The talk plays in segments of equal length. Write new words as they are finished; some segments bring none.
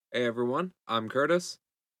Hey everyone, I'm Curtis,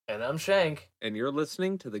 And I'm Shank. and you're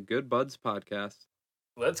listening to the Good Buds podcast.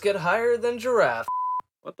 Let's get higher than giraffe.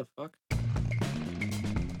 What the fuck?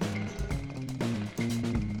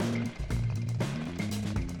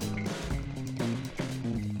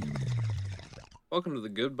 Welcome to the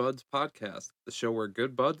Good Buds podcast, the show where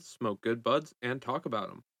good buds smoke good buds and talk about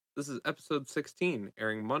them. This is episode 16,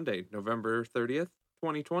 airing Monday, November 30th,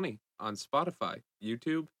 2020, on Spotify,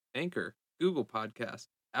 YouTube, Anchor, Google Podcast,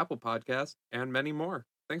 Apple Podcast, and many more.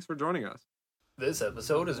 Thanks for joining us. This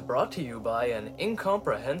episode is brought to you by an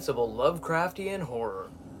incomprehensible Lovecraftian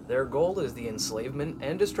horror. Their goal is the enslavement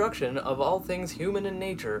and destruction of all things human in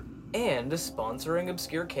nature, and sponsoring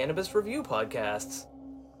obscure cannabis review podcasts.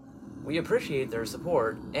 We appreciate their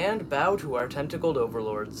support and bow to our tentacled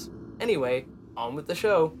overlords. Anyway, on with the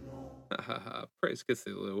show. Praise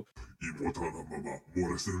Cthulhu. 妹のまま漏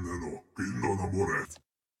らせんのピンのな漏れ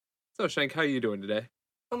So, Shank, how you doing today?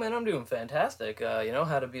 Oh man, I'm doing fantastic.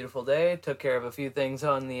 Had a beautiful day. Took care of a few things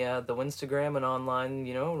on the Instagram and online.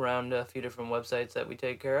 Around a few different websites that we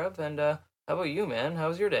take care of. And how about you, man? How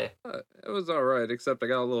was your day? It was all right, except I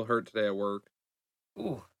got a little hurt today at work.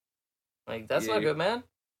 Ooh, that's Yeah. not good, man.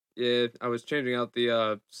 Yeah, I was changing out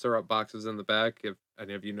the syrup boxes in the back, if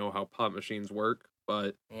any of you know how pot machines work.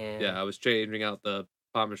 But yeah, I was changing out the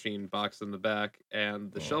pot machine box in the back,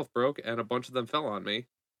 and the Yeah. shelf broke, and a bunch of them fell on me.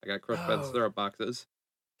 I got crushed by the Oh. syrup boxes.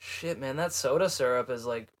 Shit, man, that soda syrup is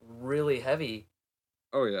like really heavy.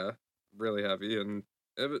 Oh yeah, really heavy, and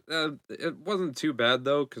it wasn't too bad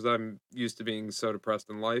though, because I'm used to being so depressed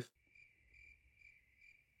in life.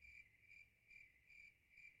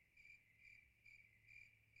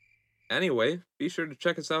 Anyway, be sure to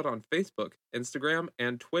check us out on Facebook, Instagram,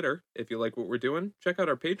 and Twitter. If you like what we're doing, check out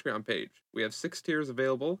our Patreon page. We have 6 tiers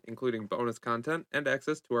available, including bonus content and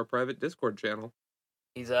access to our private Discord channel.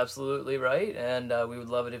 He's absolutely right, and we would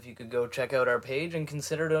love it if you could go check out our page and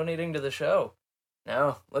consider donating to the show.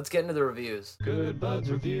 Now, let's get into the reviews. Good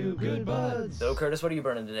Buds Review, Good Buds. So, Curtis, what are you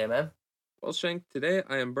burning today, man? Well, Shank, today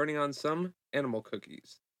I am burning on some animal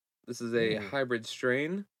cookies. This is a Ooh. hybrid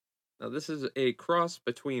strain. Now, this is a cross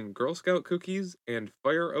between Girl Scout cookies and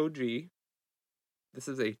Fire OG. This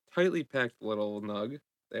is a tightly packed little nug.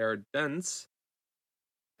 They are dense,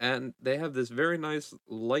 and they have this very nice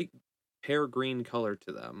light pear green color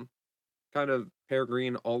to them. Kind of pear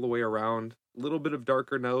green all the way around. A little bit of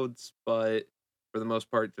darker notes, but for the most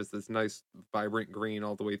part, just this nice vibrant green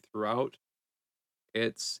all the way throughout.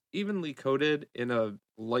 It's evenly coated in a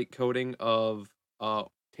light coating of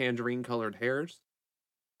tangerine colored hairs.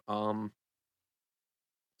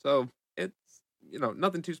 So it's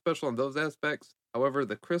nothing too special in those aspects. However,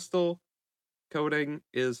 the crystal coating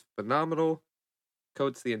is phenomenal.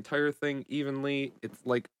 Coats the entire thing evenly. It's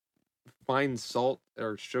like fine salt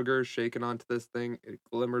or sugar shaken onto this thing. It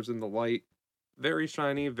glimmers in the light. Very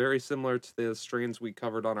shiny, very similar to the strains we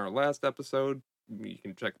covered on our last episode. You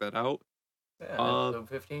can check that out. Yeah, episode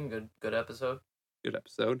 15, good episode. Good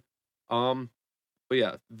episode. But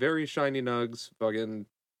yeah, very shiny nugs, fucking,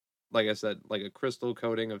 like I said, like a crystal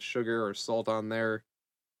coating of sugar or salt on there.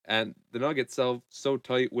 And the nug itself, so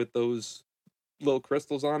tight with those little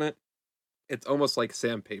crystals on it, it's almost like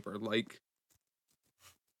sandpaper. Like,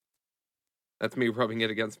 that's me rubbing it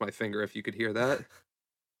against my finger, if you could hear that.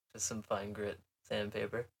 Just some fine grit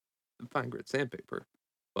sandpaper. Fine grit sandpaper.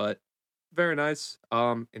 But very nice.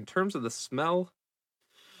 In terms of the smell,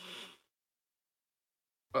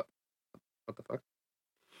 what the fuck?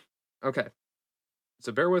 Okay,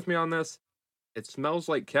 so bear with me on this. It smells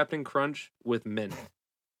like Captain Crunch with mint.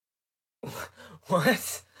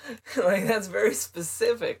 What? Like, that's very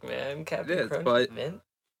specific, man. Captain is, Crunch but- mint?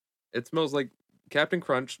 It smells like Captain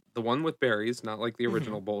Crunch, the one with berries, not like the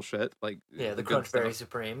original bullshit. Like Yeah, the good Crunch Berry stuff.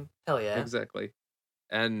 Supreme. Hell yeah. Exactly.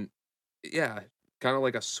 And yeah, kind of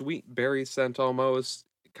like a sweet berry scent almost.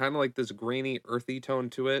 Kind of like this grainy, earthy tone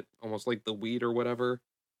to it, almost like the weed or whatever.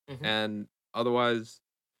 Mhm. And otherwise,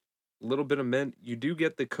 a little bit of mint. You do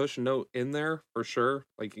get the kush note in there for sure.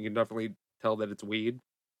 Like you can definitely tell that it's weed.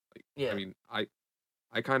 Like, Yeah. I mean,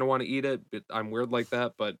 I kind of want to eat it, but I'm weird like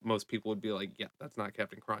that. But most people would be like, yeah, that's not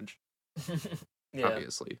Captain Crunch, Yeah,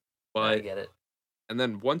 obviously. I But get it. and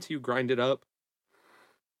then once you grind it up,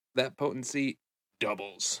 that potency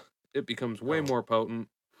doubles. It becomes way Oh. more potent,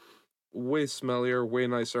 way smellier, way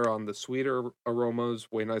nicer on the sweeter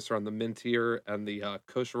aromas, way nicer on the mintier, and the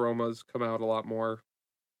kush aromas come out a lot more.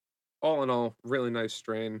 All in all, really nice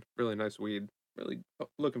strain, really nice weed. Really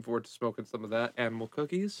looking forward to smoking some of that animal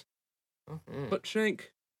cookies. Mhm. But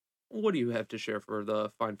Shank, what do you have to share for the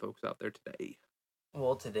fine folks out there today?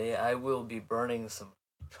 Well, today I will be burning some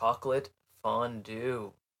chocolate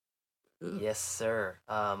fondue. Yes, sir.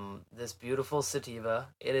 This beautiful sativa,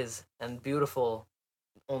 it is, and beautiful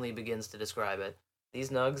only begins to describe it. These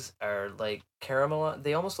nugs are like caramel.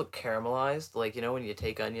 They almost look caramelized, like when you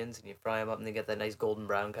take onions and you fry them up and they get that nice golden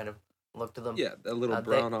brown kind of look to them. Yeah, that little They,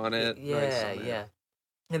 brown on it, nice yeah, on there.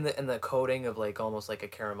 yeah, and the coating of like almost like a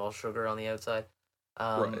caramel sugar on the outside.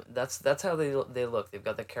 Right. That's how they look. They've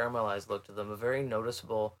got the caramelized look to them. A very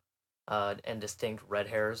noticeable, and distinct red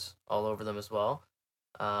hairs all over them as well.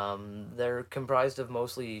 They're comprised of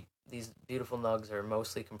mostly these beautiful nugs are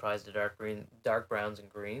mostly comprised of dark browns and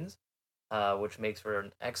greens, which makes for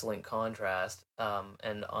an excellent contrast.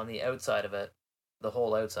 And on the outside of it, the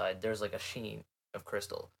whole outside, there's like a sheen of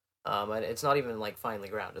crystal. And it's not even like finely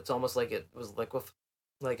ground. It's almost like it was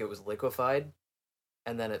liquefied,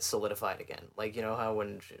 and then it's solidified again. Like how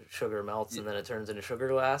when sugar melts Y- and then it turns into sugar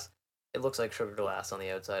glass. It looks like sugar glass on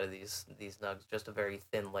the outside of these nugs, just a very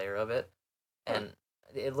thin layer of it, Huh. and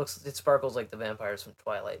it sparkles like the vampires from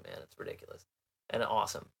Twilight, man. It's ridiculous and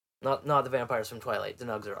awesome. Not the vampires from Twilight. The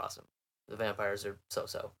nugs are awesome. The vampires are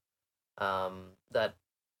so. That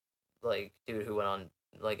like dude who went on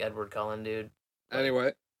like Edward Cullen, dude, like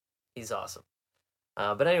Anyway, he's awesome.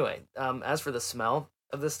 But anyway, as for the smell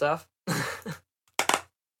of this stuff,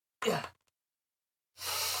 yeah,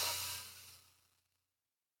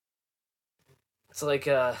 it's like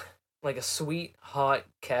a sweet hot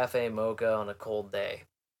cafe mocha on a cold day.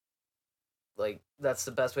 Like that's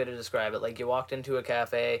the best way to describe it. Like you walked into a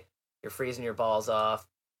cafe, you're freezing your balls off,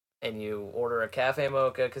 and you order a cafe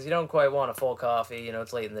mocha because you don't quite want a full coffee.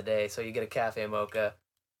 It's late in the day, so you get a cafe mocha,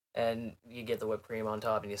 and you get the whipped cream on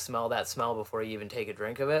top, and you smell that smell before you even take a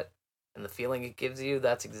drink of it, and the feeling it gives you.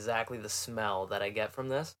 That's exactly the smell that I get from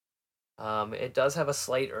this. It does have a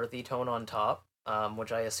slight earthy tone on top,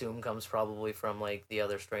 which I assume comes probably from like the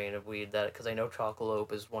other strain of weed that because I know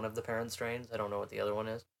Chocolope is one of the parent strains. I don't know what the other one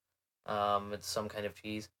is. It's some kind of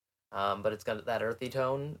cheese. But it's got that earthy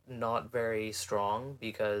tone, not very strong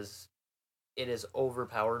because it is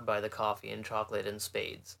overpowered by the coffee and chocolate and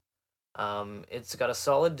spades. It's got a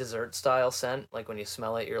solid dessert style scent. Like when you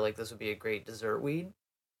smell it, you're like, this would be a great dessert weed.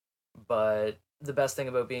 But the best thing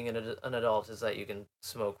about being an adult is that you can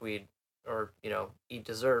smoke weed or, eat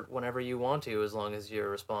dessert whenever you want to, as long as you're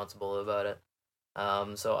responsible about it.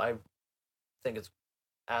 So I think it's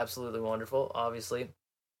absolutely wonderful. Obviously,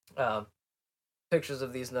 um, pictures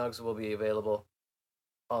of these nugs will be available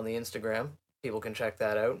on the Instagram. People can check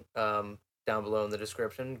that out down below in the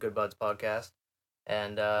description. Good Buds Podcast.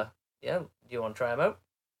 And yeah, do you want to try them out?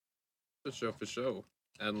 for show.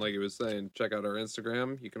 And like he was saying, check out our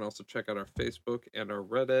Instagram. You can also check out our Facebook and our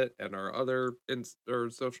Reddit and our other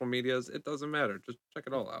or social medias. It doesn't matter. Just check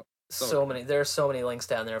it all out. It's all So good. many. There are so many links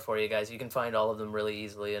down there for you guys. You can find all of them really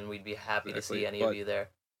easily, and we'd be happy to see Exactly. any of But you there.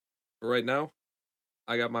 for right now,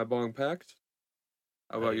 I got my bong packed.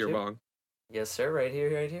 How I about do your too. bong? Yes, sir. Right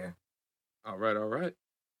here, right here. All right, all right.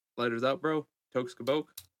 Lighters out, bro. Tokes kaboke.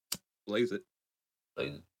 Blaze it.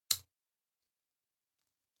 Like,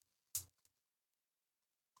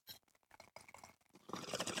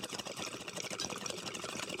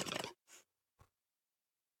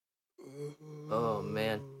 oh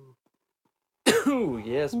man. Ooh,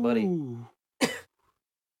 yes, buddy. Ooh.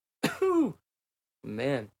 Ooh,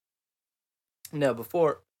 man. Now,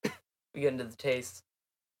 before we get into the tastes,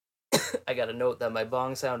 I got to note that my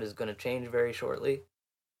bong sound is going to change very shortly.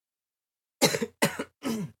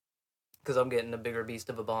 Because I'm getting a bigger beast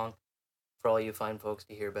of a bong for all you fine folks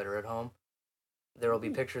to hear better at home. There will be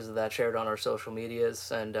pictures of that shared on our social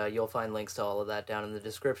medias, and you'll find links to all of that down in the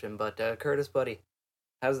description. But, Curtis, buddy,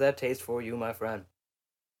 how's that taste for you, my friend?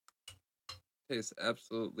 Tastes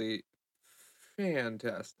absolutely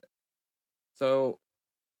fantastic. So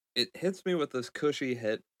it hits me with this cushy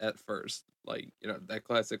hit at first. Like, that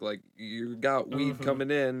classic, like, you got weed Mm-hmm.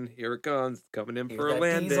 coming in, here it comes, coming in Here's for a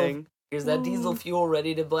that diesel. landing. Here's that diesel fuel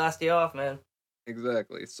ready to blast you off, man.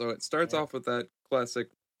 Exactly. So it starts Yeah. off with that classic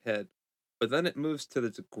head, but then it moves to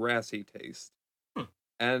this grassy taste. Hmm.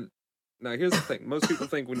 And now here's the thing. Most people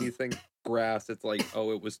think when you think grass, it's like,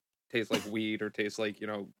 oh, it was tastes like weed or tastes like,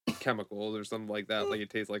 chemicals or something like that, like it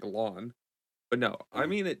tastes like a lawn. But no, I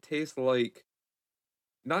mean it tastes like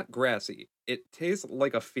not grassy. It tastes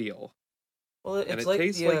like a feel. Well, And it's it like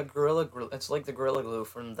tastes the like gorilla glue. It's like the gorilla glue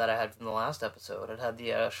from that I had from the last episode. It had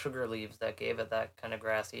the sugar leaves that gave it that kind of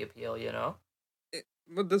grassy appeal, you know.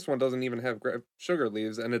 but this one doesn't even have sugar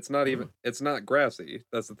leaves, and it's not even Mm. it's not grassy.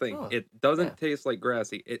 That's the thing. Oh, It yeah. doesn't taste like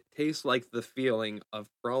grassy. It tastes like the feeling of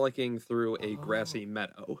frolicking through a Oh. grassy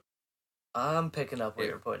meadow. I'm picking up what It,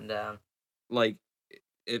 you're putting down. like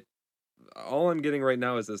it. All I'm getting right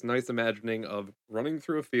now is this nice imagining of running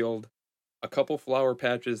through a field, a couple flower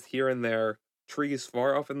patches here and there, trees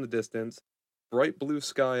far off in the distance, bright blue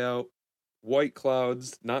sky out, white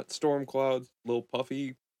clouds, not storm clouds, little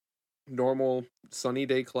puffy, normal sunny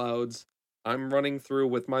day clouds. I'm running through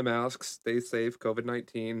with my mask, stay safe,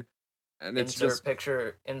 COVID-19, and it's just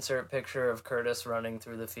Insert picture of Curtis running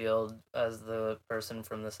through the field as the person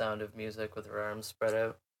from The Sound of Music with her arms spread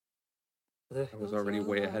out. I was already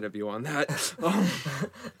way ahead of you on that.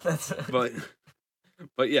 That's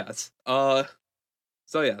but yes.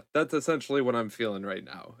 So yeah, that's essentially what I'm feeling right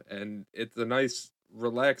now. And it's a nice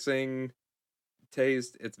relaxing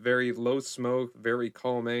taste. It's very low smoke, very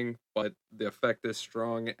calming, but the effect is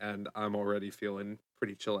strong and I'm already feeling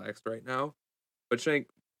pretty chillaxed right now. But Shank,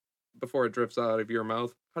 before it drifts out of your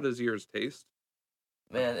mouth, how does yours taste?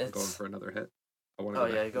 man, I'm going it's for another hit. I want to oh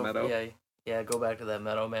go yeah, back to Meadow. go back to that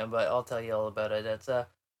meadow, man. But I'll tell you all about it. It's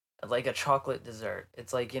like a chocolate dessert.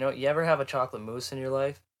 It's like, you ever have a chocolate mousse in your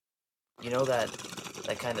life? You know that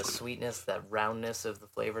kind of sweetness, that roundness of the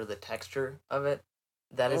flavor, the texture of it.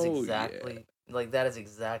 That is Oh yeah. exactly that is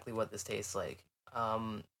exactly what this tastes like.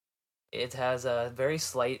 It has a very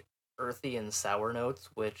slight earthy and sour notes,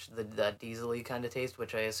 which that diesely kind of taste,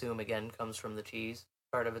 which I assume again comes from the cheese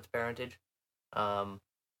part of its parentage. Um,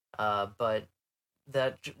 but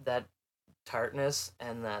that tartness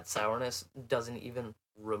and that sourness doesn't even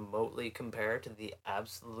remotely compare to the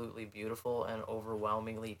absolutely beautiful and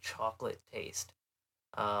overwhelmingly chocolate taste.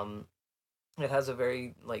 Um, it has a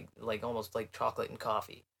very like almost like chocolate and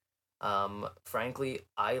coffee. Frankly,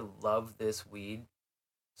 I love this weed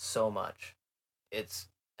so much. It's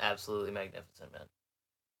absolutely magnificent, man.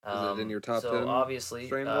 Is it in your top So 10 obviously,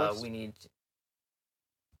 strain list? we need.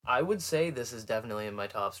 I would say this is definitely in my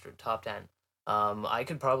top 10. I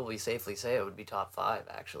could probably safely say it would be top 5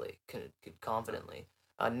 actually, could confidently.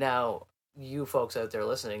 Now you folks out there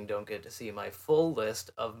listening don't get to see my full list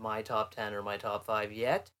of my top 10 or my top 5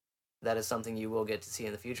 yet. That is something you will get to see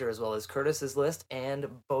in the future, as well as Curtis's list and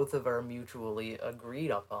both of our mutually agreed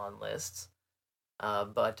upon lists.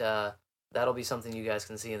 But that'll be something you guys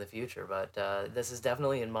can see in the future. But this is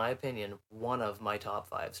definitely, in my opinion, one of my top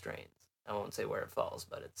 5 strains. I won't say where it falls,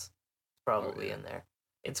 but it's probably yeah. in there.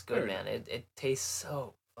 It's good, Fair man. enough. It tastes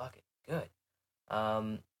so fucking good.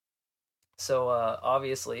 Um, so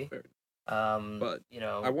obviously, Fair. But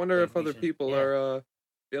I like wonder if we other should, people yeah. are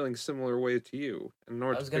feeling similar way to you. And in I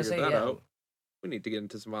order was to gonna figure say, that yeah, out, we need to get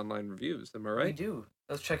into some online reviews. Am I we right? do.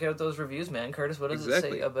 Let's check out those reviews, man. Curtis, what does it say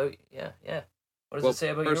Exactly. about? Yeah, yeah. What does Well, it say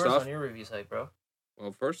about first yours off, on your review site, bro?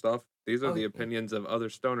 these are Oh the yeah. opinions of other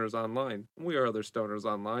stoners online. We are other stoners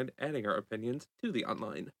online, adding our opinions to the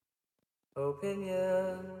online.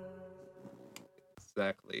 Opinion.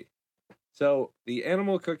 Exactly. So the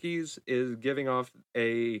animal cookies is giving off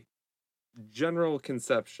a general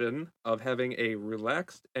conception of having a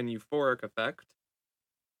relaxed and euphoric effect.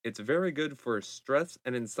 It's very good for stress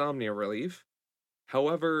and insomnia relief.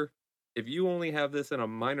 However, if you only have this in a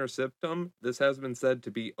minor symptom, this has been said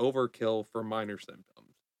to be overkill for minor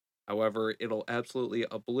symptoms. However, it'll absolutely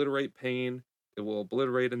obliterate pain, it will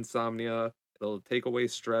obliterate insomnia, it'll take away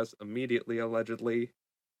stress immediately, allegedly.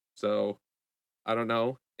 So, I don't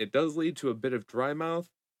know. It does lead to a bit of dry mouth,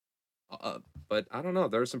 uh, but I don't know.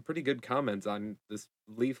 There are some pretty good comments on this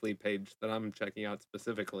Leafly page that I'm checking out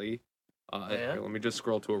specifically. Oh yeah. Here, let me just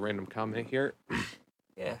scroll to a random comment here.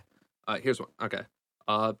 Yeah. Here's one. Okay.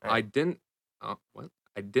 All I right. didn't. What?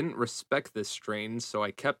 I didn't respect this strain, so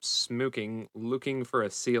I kept smooking, looking for a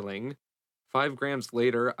ceiling. 5 grams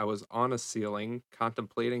later, I was on a ceiling,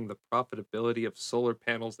 contemplating the profitability of solar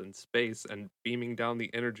panels in space and beaming down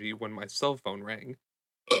the energy when my cell phone rang.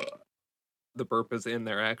 The burp is in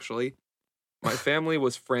there, actually. My family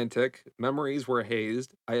was frantic, memories were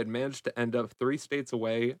hazed. I had managed to end up 3 states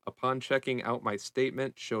away. Upon checking out, my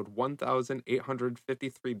statement showed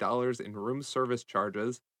 $1,853 in room service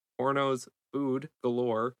charges, pornos, food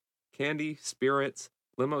galore, candy, spirits,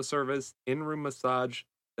 limo service, in room massage.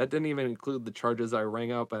 That didn't even include the charges I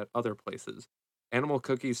rang up at other places. Animal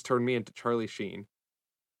cookies turned me into Charlie Sheen.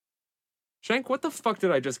 Shank, what the fuck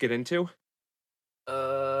did I just get into?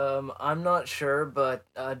 I'm not sure, but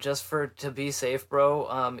just to be safe,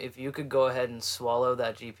 bro, if you could go ahead and swallow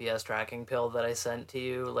that GPS tracking pill that I sent to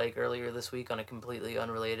you like earlier this week on a completely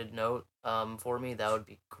unrelated note, for me, that would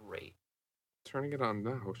be great. Turning it on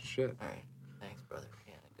now, shit. All right, thanks, brother.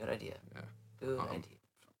 Yeah, good idea. Yeah. Good Um, idea.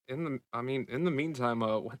 in the meantime,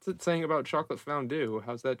 what's it saying about chocolate fondue?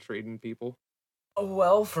 How's that trading people?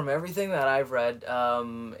 Well, from everything that I've read,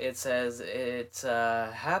 it says it's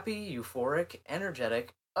happy, euphoric,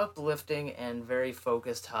 energetic, uplifting, and very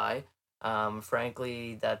focused high.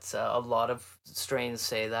 Frankly, that's a lot of strains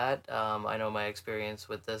say that. I know my experience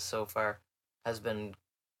with this so far. has been,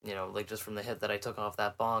 like just from the hit that I took off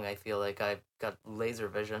that bong, I feel like I've got laser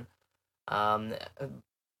vision. Um,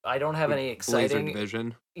 I don't have any Lasered exciting,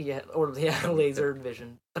 vision. laser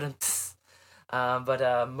vision.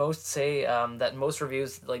 But most say that most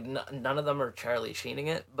reviews, like none of them are Charlie Sheening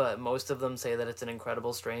it, but most of them say that it's an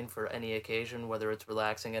incredible strain for any occasion, whether it's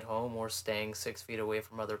relaxing at home or staying 6 feet away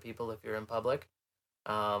from other people if you're in public.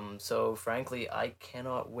 So frankly, I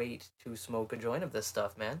cannot wait to smoke a joint of this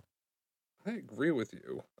stuff, man. I agree with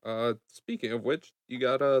you. Speaking of which, you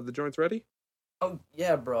got the joints ready? Oh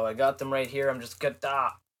yeah, bro, I got them right here. I'm just good.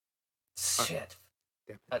 Shit.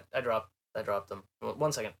 Damn I dropped them.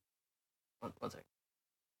 1 second. One second.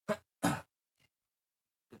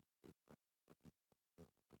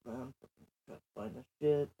 Find the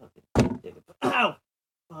shit. Fucking dig it. Ow!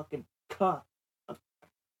 Fucking cut.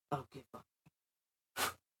 Okay, fuck.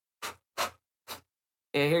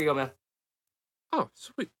 Yeah, here you go, man. Oh,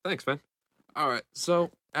 sweet. Thanks, man. All right. So,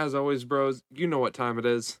 as always, bros, you know what time it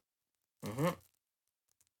is. Mm-hmm.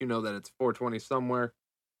 You know that it's 4:20 somewhere.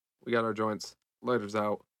 We got our joints. Lighters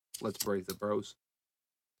out. Let's braise it, bros.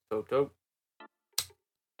 Dope.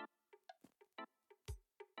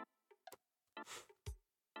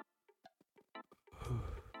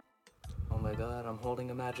 Oh my god, I'm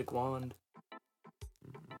holding a magic wand.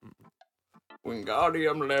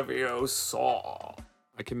 Wingardium Leviosa.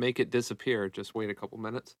 I can make it disappear. Just wait a couple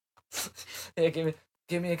minutes. Yeah, give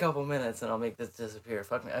me a couple minutes and I'll make this disappear.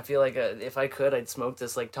 Fuck me. I feel like if I could, I'd smoke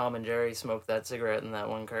this like Tom and Jerry smoked that cigarette in that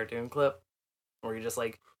one cartoon clip, where he just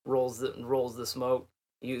like rolls the smoke,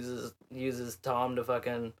 uses Tom to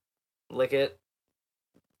fucking lick it,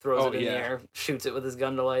 throws it in the air, shoots it with his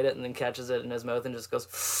gun to light it, and then catches it in his mouth and just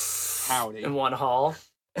goes howdy in one haul.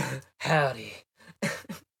 Howdy.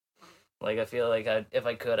 Like I feel like if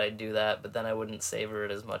I could, I'd do that, but then I wouldn't savor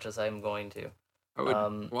it as much as I'm going to. I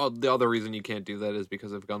would, well, the other reason you can't do that is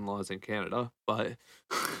because of gun laws in Canada, but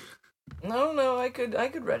No, I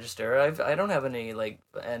could register. I don't have any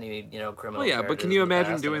criminal. well, yeah, but can you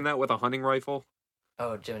imagine doing that with a hunting rifle?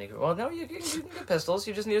 Oh, Jiminy. Well, no, you can get pistols.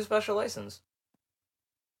 You just need a special license.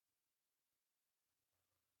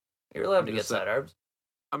 You're allowed to get sidearms.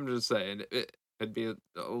 I'm just saying it'd be a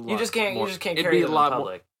lot. You just can't it'd carry be them a lot in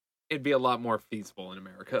public. It'd be a lot more feasible in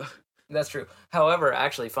America. That's true. However,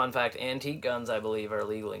 actually, fun fact: antique guns, I believe, are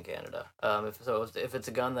legal in Canada. If it's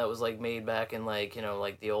a gun that was like made back in like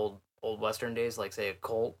the old Western days, like say a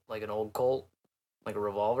Colt, like an old Colt, like a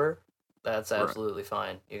revolver, that's absolutely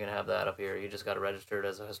fine. You can have that up here. You just got to register it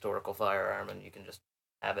as a historical firearm, and you can just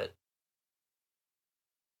have it.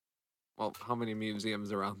 Well, how many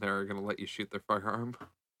museums around there are gonna let you shoot their firearm?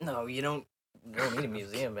 No, you don't need a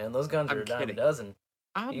museum, man. Those guns are a dime a dozen.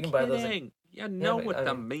 I'm you can kidding. buy those. You know what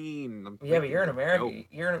I mean. Yeah, but you're an American.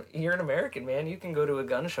 You're an American, man. You can go to a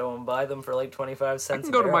gun show and buy them for like 25 cents. I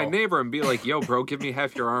can go to my neighbor and be like, "Yo, bro, give me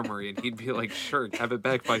half your armory," and he'd be like, "Sure, have it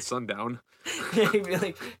back by sundown." he'd be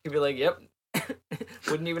like, "Yep."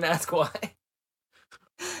 Wouldn't even ask why.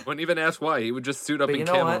 Wouldn't even ask why. He would just suit up in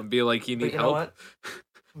camo and be like, "You need help."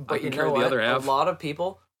 But I can carry the other half. A lot of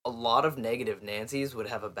people, a lot of negative Nancy's would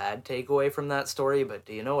have a bad takeaway from that story. But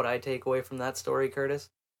do you know what I take away from that story, Curtis?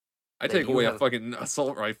 I take away a fucking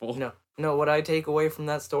assault rifle. No. What I take away from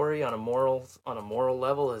that story on a moral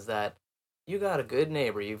level is that you got a good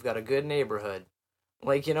neighbor. You've got a good neighborhood.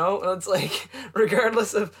 Like it's like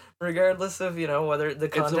regardless of whether the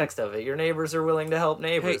context of it, your neighbors are willing to help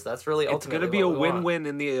neighbors. Hey, that's really ultimately it's gonna be a win-win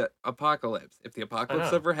in the apocalypse. If the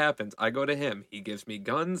apocalypse ever happens, I go to him. He gives me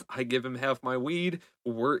guns. I give him half my weed.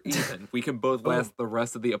 We're even. We can both last the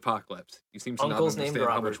rest of the apocalypse. You seem to Uncle's not understand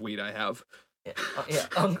how much weed I have. Yeah,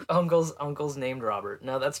 Uncle's named Robert.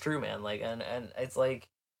 No, that's true, man. Like, and it's like,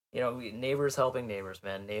 neighbors helping neighbors,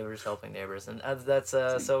 man. Neighbors helping neighbors, and that's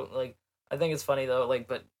so like. I think it's funny though, like,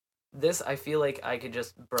 but this, I feel like I could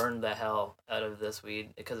just burn the hell out of this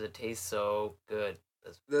weed because it tastes so good.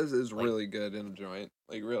 This is like, really good in a joint,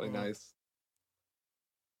 like really nice.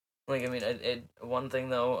 Like, I mean, one thing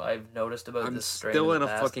though I've noticed about this strain. I'm still in a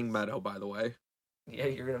fucking meadow, by the way. Yeah,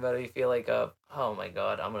 you're gonna about to feel like oh my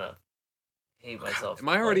god, I'm gonna hate myself. Am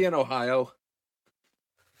I already in Ohio?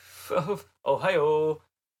 Ohio.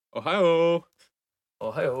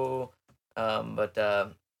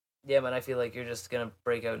 But yeah, man, I feel like you're just gonna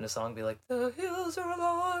break out in a song and be like, "The hills are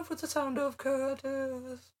alive with the sound of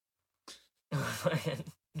Curtis."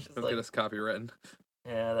 Don't get us copywritten.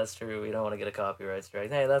 Yeah, that's true. We don't want to get a copyright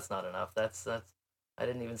strike. Hey, that's not enough. That's. I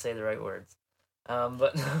didn't even say the right words.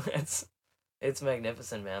 But it's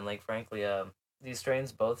magnificent, man. Like, frankly, these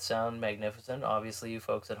strains both sound magnificent. Obviously, you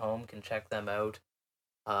folks at home can check them out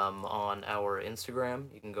on our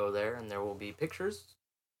Instagram. You can go there, and there will be pictures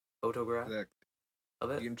photograph Exactly.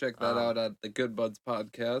 of it. You can check that out at the Good Buds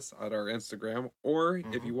Podcast on our Instagram, or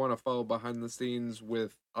if you want to follow behind the scenes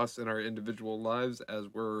with us in our individual lives as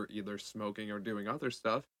we're either smoking or doing other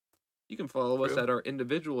stuff, you can follow us True. at our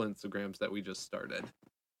individual Instagrams that we just started.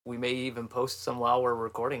 We may even post some while we're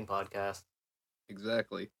recording podcasts.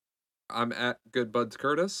 Exactly. I'm at Good Buds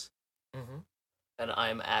Curtis, And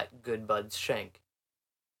I'm at Good Buds Shank.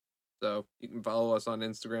 so you can follow us on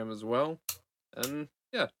Instagram as well. And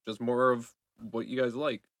yeah, just more of what you guys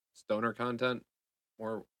like. Stoner content,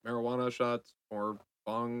 more marijuana shots, more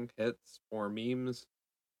bong hits, more memes.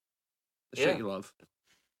 The shit you love.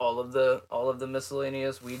 All of the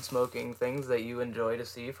miscellaneous weed smoking things that you enjoy to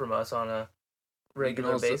see from us on a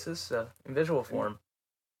regular basis in visual form.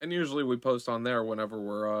 And usually we post on there whenever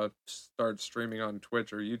we're start streaming on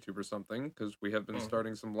Twitch or YouTube or something, because we have been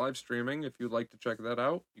starting some live streaming. If you'd like to check that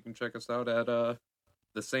out, you can check us out at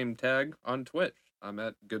the same tag on Twitch. I'm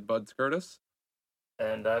at Good Buds Curtis.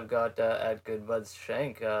 And I've got at Good Buds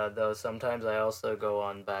Shank, though sometimes I also go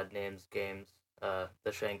on Bad Names Games,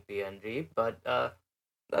 the Shank BNG, but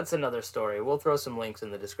that's another story. We'll throw some links in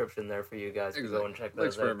the description there for you guys to go and check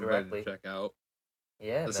those out directly. To check out.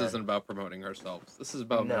 Yeah, this man. isn't about promoting ourselves. This is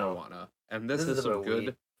about marijuana, and this is some good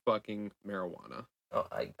weed. Fucking marijuana. Oh,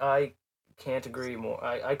 I can't agree more.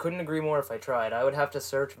 I couldn't agree more if I tried. I would have to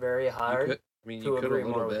search very hard you could agree a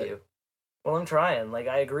little more bit. with you. Well, I'm trying. Like,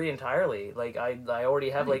 I agree entirely. Like, I already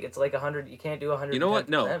have, like, it's like 100. You can't do 100. You know what?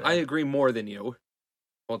 No, I agree more than you.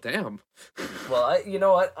 Well, damn. Well, you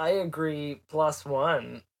know what? I agree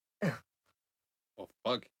 +1. Well,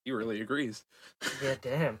 fuck. He really agrees. Yeah,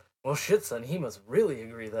 damn. Well, shit, son. He must really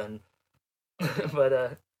agree then.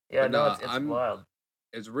 But, yeah, no, it's wild.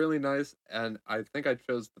 It's really nice, and I think I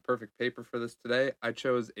chose the perfect paper for this today. I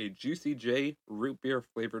chose a Juicy J root beer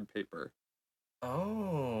flavored paper.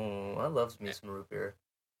 Oh, I love me some root beer.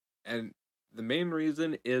 And the main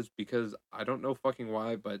reason is because I don't know fucking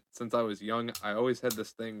why, but since I was young, I always had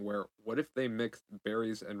this thing where, what if they mixed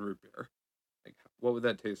berries and root beer? Like, what would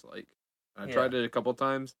that taste like? I tried it a couple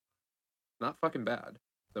times. Not fucking bad.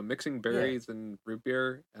 So mixing berries and root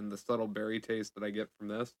beer and the subtle berry taste that I get from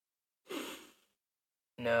this.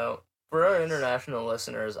 No, for our international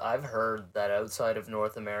listeners, I've heard that outside of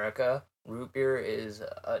North America, root beer is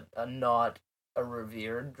a not a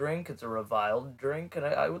revered drink, it's a reviled drink, and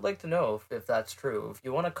I would like to know if that's true. If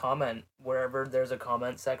you want to comment wherever there's a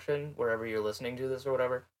comment section, wherever you're listening to this or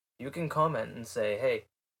whatever, you can comment and say, hey,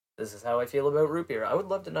 this is how I feel about root beer. I would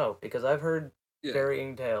love to know, because I've heard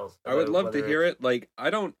varying tales. I would love to hear it. Like,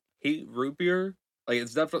 I don't hate root beer. Like,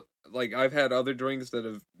 it's definitely, like, I've had other drinks that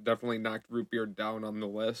have definitely knocked root beer down on the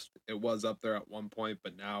list. It was up there at one point,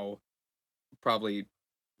 but now probably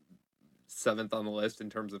 7th on the list in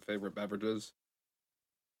terms of favorite beverages.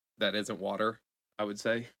 That isn't water, I would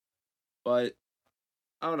say. But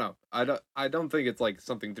I don't know. I don't think it's like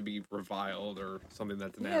something to be reviled or something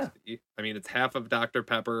that's nasty. I mean, it's half of Dr.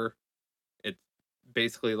 Pepper. It's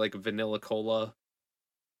basically like vanilla cola.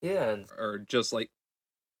 Yeah. Or just like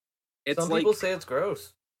some people say it's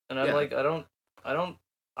gross. And I'm like,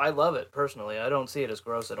 I love it personally. I don't see it as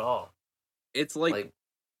gross at all. It's like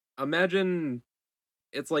imagine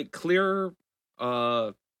it's like clear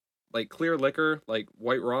liquor, like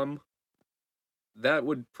white rum. That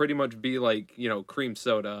would pretty much be like, you know, cream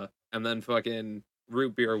soda, and then fucking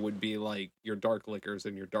root beer would be like your dark liquors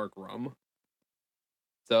and your dark rum.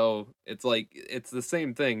 So it's like, it's the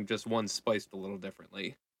same thing, just one spiced a little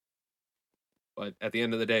differently. But at the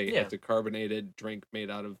end of the day, it's a carbonated drink made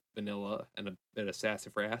out of vanilla and a bit of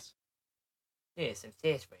sassafras. Yeah, some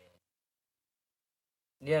sassafras.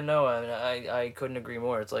 Yeah, no, I couldn't agree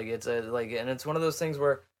more. It's like, and it's one of those things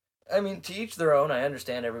where, I mean, to each their own. I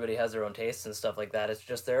understand everybody has their own tastes and stuff like that. It's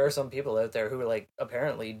just there are some people out there who are like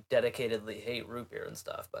apparently dedicatedly hate root beer and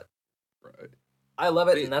stuff, but I love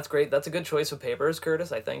it, and that's great. That's a good choice of papers,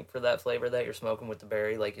 Curtis, I think, for that flavor that you're smoking with the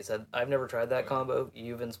berry. Like you said, I've never tried that combo.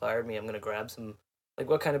 You've inspired me. I'm going to grab some, like,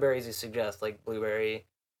 what kind of berries you suggest? Like blueberry,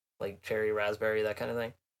 like cherry, raspberry, that kind of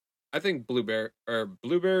thing? I think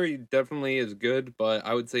blueberry definitely is good, but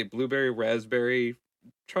I would say blueberry, raspberry,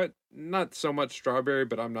 try not so much strawberry,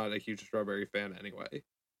 but I'm not a huge strawberry fan anyway.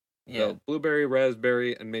 Yeah. So blueberry,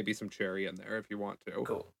 raspberry, and maybe some cherry in there if you want to.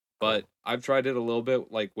 Cool. But I've tried it a little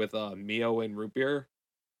bit, like with Mio and root beer.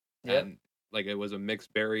 Yeah. And like it was a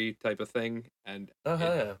mixed berry type of thing, and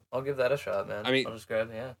yeah, I'll give that a shot, man. I mean, I'll just grab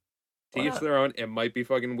To each their own. It might be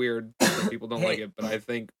fucking weird. Some people don't like it, but I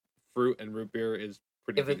think fruit and root beer is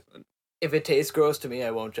pretty decent. If it tastes gross to me,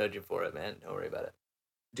 I won't judge you for it, man. Don't worry about it.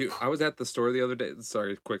 Dude, I was at the store the other day.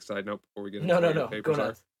 Sorry, quick side note before we get into no. Go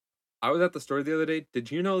nuts. I was at the store the other day. Did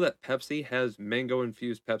you know that Pepsi has mango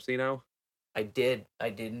infused Pepsi now? I did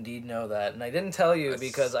indeed know that, and I didn't tell you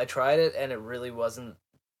because I tried it and it really wasn't.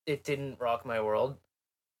 It didn't rock my world.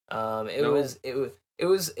 It No.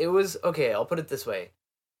 was okay. I'll put it this way.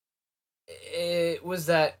 It was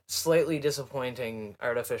that slightly disappointing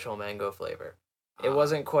artificial mango flavor. It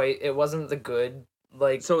wasn't quite. It wasn't the good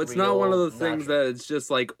like. So it's not one of real, the things natural- that it's just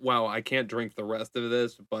like, wow, I can't drink the rest of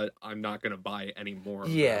this, but I'm not gonna buy any more. Of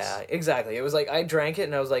Yeah, this. exactly. It was like I drank it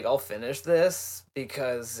and I was like, I'll finish this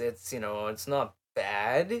because it's it's not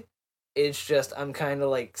bad. It's just I'm kind of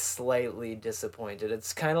like slightly disappointed.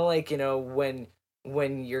 It's kind of like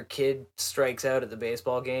when your kid strikes out at the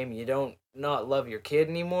baseball game, you don't not love your kid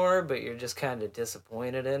anymore, but you're just kind of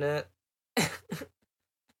disappointed in it.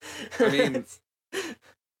 I mean,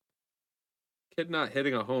 kid not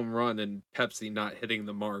hitting a home run and Pepsi not hitting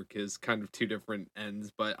the mark is kind of two different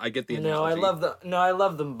ends, but I get the analogy. I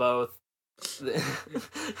love them both.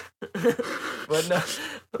 but no,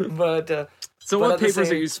 but So but what at the papers are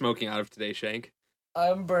same- you smoking out of today, Shank?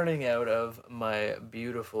 I'm burning out of my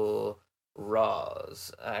beautiful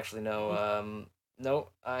raws. Actually, no. No,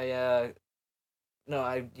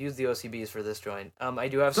 I use the OCBs for this joint. I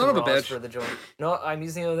do have Son some of a raws bitch. for the joint. No, I'm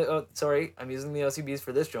using the I'm using the OCBs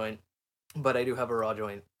for this joint, but I do have a raw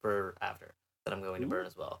joint for after that I'm going to burn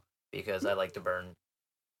as well because I like to burn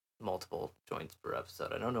multiple joints per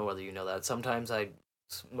episode. I don't know whether you know that. Sometimes I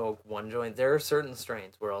smoke one joint. There are certain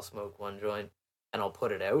strains where I'll smoke one joint and I'll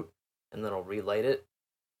put it out and then I'll relight it,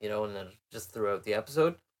 and then just throughout the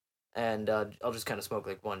episode, and I'll just kind of smoke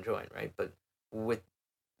like one joint, right? But with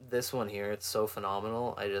this one here, it's so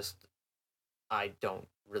phenomenal. I don't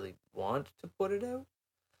really want to put it out,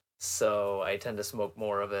 so I tend to smoke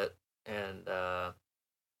more of it, and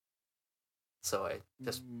so I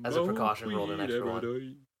just as a precaution rolled an extra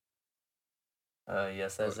one.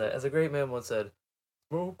 Yes, as a great man once said,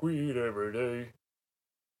 smoke weed every day.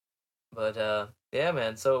 But yeah,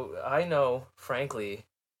 man. So I know, frankly.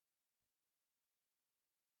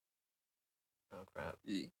 Oh crap!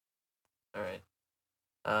 All right.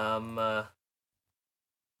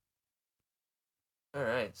 All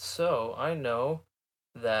right. So I know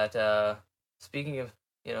that speaking of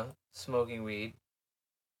smoking weed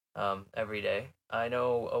every day, I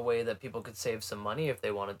know a way that people could save some money if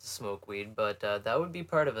they wanted to smoke weed, but that would be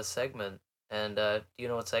part of a segment. And do you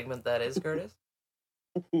know what segment that is, Curtis?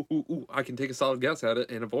 Ooh, I can take a solid guess at it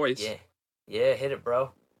in a voice. Yeah, hit it,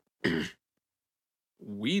 bro.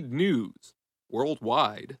 Weed news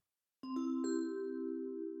worldwide.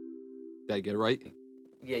 Did I get it right?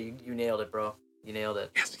 Yeah, you nailed it, bro. You nailed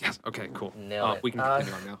it. Yes. Okay, cool. Nailed it. We can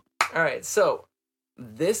continue on now. All right, so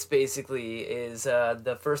this basically is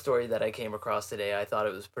the first story that I came across today. I thought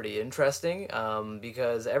it was pretty interesting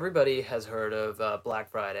because everybody has heard of Black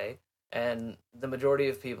Friday, and the majority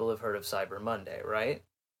of people have heard of Cyber Monday, right?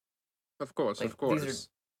 Of course, Like, of course.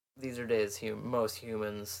 These are days most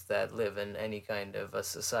humans that live in any kind of a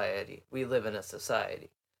society. We live in a society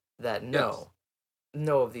that know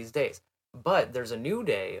of these days. But there's a new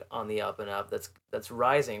day on the up and up that's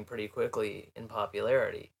rising pretty quickly in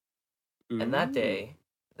popularity. And that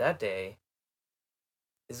day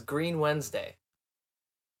is Green Wednesday.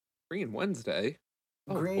 Green Wednesday?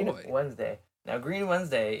 Oh, Green boy. Wednesday. Now, Green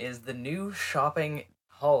Wednesday is the new shopping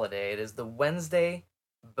holiday. It is the Wednesday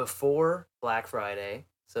before Black Friday.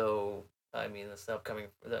 So, I mean, it's upcoming.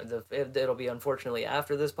 It'll be unfortunately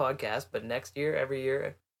after this podcast, but next year, every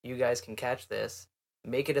year, you guys can catch this.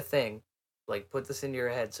 Make it a thing. Like, put this into your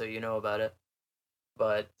head so you know about it.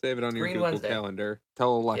 But Save it on your Green Google Wednesday. Calendar.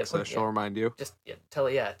 Tell Alexa, she'll remind you. just tell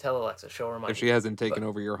Alexa, she'll remind If she you. hasn't taken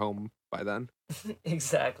over your home by then.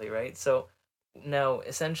 Exactly, right? So now,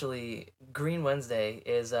 essentially, Green Wednesday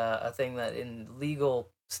is a thing that in legal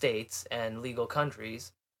states and legal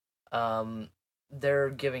countries, they're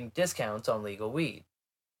giving discounts on legal weed.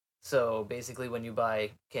 So basically, when you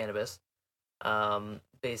buy cannabis,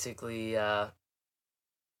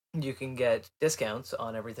 you can get discounts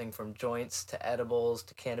on everything from joints to edibles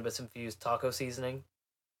to cannabis-infused taco seasoning.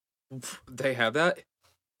 They have that?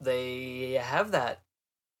 They have that.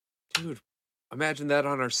 Dude, imagine that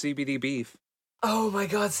on our CBD beef. Oh my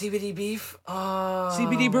god, CBD beef. Oh,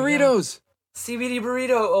 CBD my God. burritos. CBD burrito.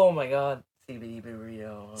 Oh my god. CBD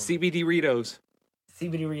burrito. CBD Ritos.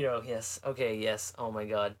 CBD burrito. Yes. Okay. Yes. Oh my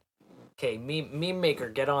god. Okay. Meme maker,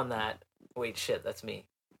 get on that. Wait, shit. That's me.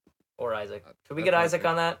 Or Isaac. Should we That's get my Isaac thing.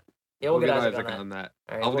 on that? Yeah, we'll get Isaac on that.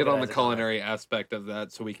 All right, I'll we'll get on the Isaac culinary aspect of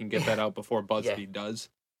that so we can get that out before BuzzFeed does.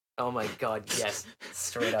 Oh my god. Yes.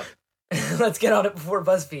 Straight up. Let's get on it before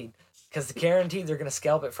BuzzFeed, because guaranteed they're gonna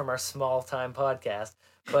scalp it from our small time podcast.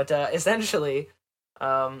 But essentially,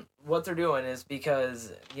 What they're doing is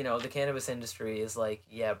because, the cannabis industry is like,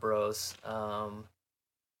 yeah, bros, you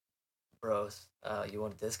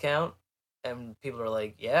want a discount? And people are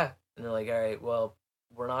like, yeah. And they're like, all right, well,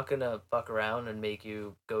 we're not going to fuck around and make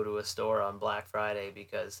you go to a store on Black Friday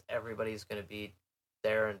because everybody's going to be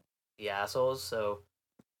there and be assholes. So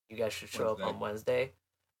you guys should show up on Wednesday.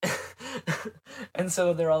 And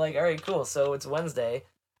so they're all like, all right, cool. So it's Wednesday,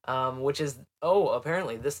 which is,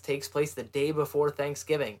 apparently this takes place the day before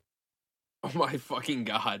Thanksgiving. Oh my fucking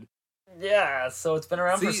god. Yeah, so it's been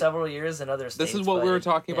around for several years in other states. This is what we were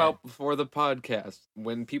talking about before the podcast.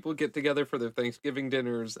 When people get together for their Thanksgiving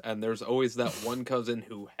dinners, and there's always that one cousin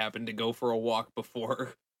who happened to go for a walk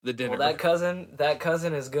before the dinner. Well, that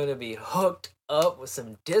cousin is going to be hooked up with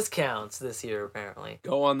some discounts this year, apparently.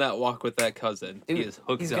 Go on that walk with that cousin. Dude, he is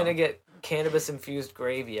hooked up. He's going to get cannabis-infused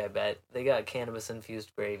gravy, I bet. They got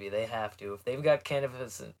cannabis-infused gravy. They have to. If they've got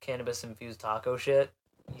cannabis-infused taco shit,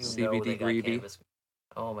 you CBD know they got gravy. cannabis.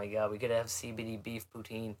 Oh my god, we could have CBD beef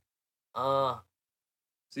poutine.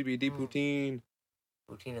 CBD poutine.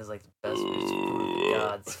 Poutine is like the best food of the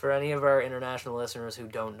gods. For any of our international listeners who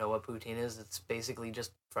don't know what poutine is, it's basically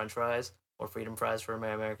just French fries or freedom fries for my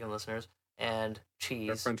American listeners and cheese.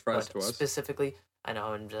 They're French fries to us. Specifically, I know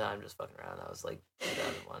I'm just fucking around. I was like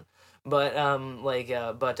 2001,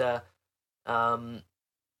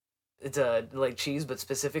 it's like cheese, but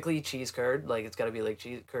specifically cheese curd. Like it's got to be like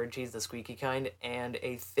curd cheese, the squeaky kind, and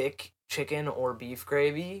a thick chicken or beef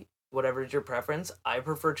gravy, whatever is your preference. I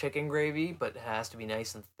prefer chicken gravy, but it has to be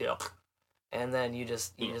nice and thick. And then you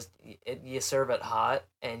serve it hot,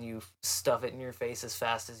 and you stuff it in your face as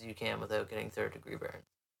fast as you can without getting third-degree burns.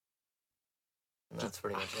 And that's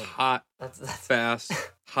pretty much it. Hot, that's fast,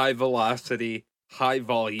 high velocity, high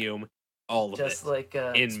volume, all of just it. Like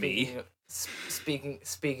in me.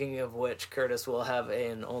 Speaking of which, Curtis will have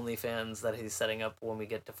an OnlyFans that he's setting up when we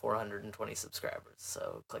get to 420 subscribers.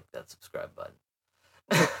 So click that subscribe button.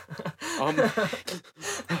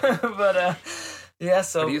 But yeah.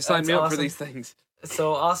 So how do you sign me up awesome. for these things?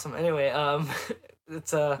 So awesome. Anyway,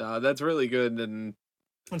 it's that's really good, and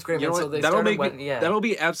it's great. You know so what? they that'll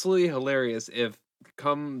be absolutely hilarious if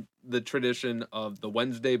come the tradition of the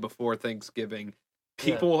Wednesday before Thanksgiving.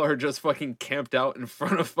 People are just fucking camped out in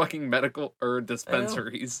front of fucking medical or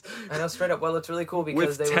dispensaries. I know, straight up. Well, it's really cool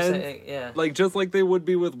because they were saying, like just like they would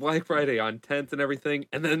be with Black Friday on 10th and everything,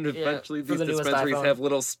 and then eventually these dispensaries have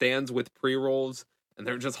little stands with pre-rolls, and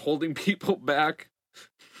they're just holding people back.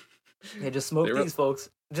 They just smoke these folks,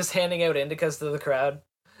 just handing out indicas to the crowd.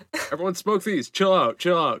 Everyone smoke these. Chill out.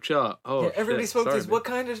 Oh, yeah, everybody smoke these. What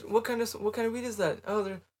kind of weed is that?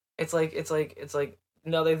 Oh, it's like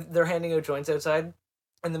no, they're handing out joints outside.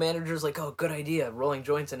 And the manager's like, oh, good idea, rolling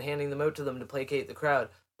joints and handing them out to them to placate the crowd.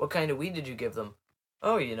 What kind of weed did you give them?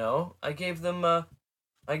 Oh, I gave them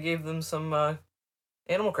some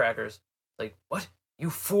animal crackers. Like, what?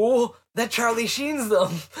 You fool! That Charlie Sheen's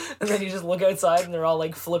them! And then you just look outside and they're all,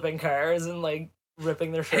 like, flipping cars and, like,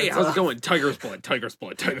 ripping their shirts off. Hey, how's it going? Tiger's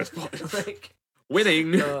blood. Like,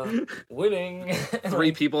 winning! Winning!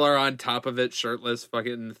 3 people are on top of it, shirtless,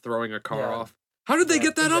 fucking throwing a car off. How did they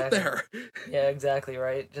get that up there? Yeah, exactly,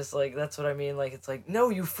 right? Just like, that's what I mean. Like, it's like, no,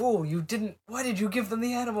 you fool, you didn't. Why did you give them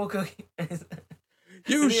the animal cookie?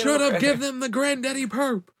 You should have given them the Granddaddy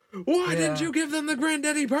Perp. Why didn't you give them the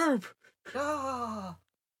Granddaddy Perp? Ah,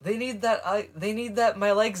 they need that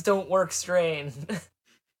my legs don't work strain.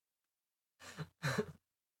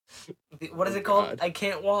 What is it called? God. I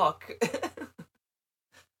can't walk.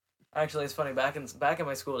 Actually, it's funny. Back in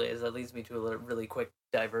my school days, that leads me to a really quick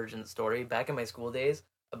divergent story. Back in my school days,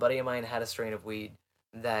 a buddy of mine had a strain of weed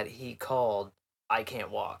that he called I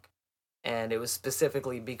Can't Walk. And it was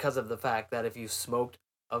specifically because of the fact that if you smoked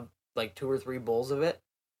like 2 or 3 bowls of it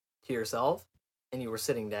to yourself and you were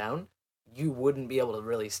sitting down, you wouldn't be able to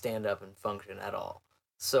really stand up and function at all.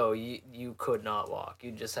 So you could not walk.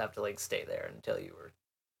 You'd just have to like stay there until you were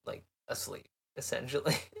like asleep,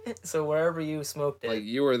 essentially. So wherever you smoked it, like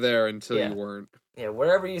you were there until you weren't. Yeah,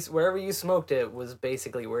 wherever you smoked it was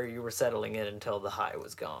basically where you were settling in until the high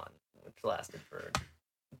was gone, which lasted for it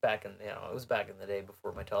was back in the day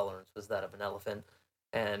before my tolerance was that of an elephant.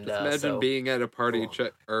 And just imagine being at a party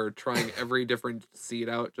or trying every different seat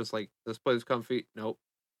out, just like this place comfy. Nope.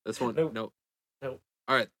 This one. Nope. All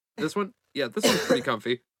right. This one. Yeah, this one's pretty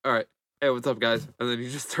comfy. All right. Hey, what's up, guys? And then you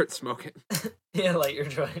just start smoking. Yeah, like you're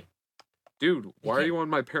trying. Dude, why are you on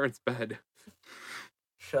my parents' bed?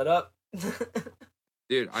 Shut up.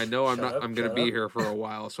 Dude, I know I'm gonna be here for a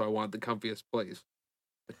while, so I want the comfiest place.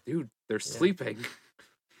 But dude, they're sleeping.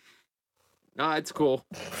 Nah, it's cool.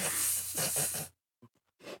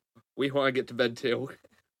 We want to get to bed too.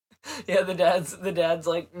 Yeah, the dad's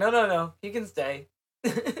like, no, he can stay.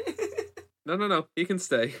 No, he can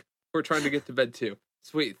stay. We're trying to get to bed too.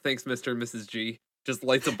 Sweet, thanks, Mr. and Mrs. G. Just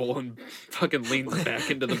lights a bowl and fucking leans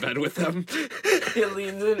back into the bed with them. He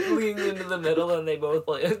leans into the middle, and they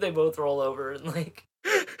both roll over and like.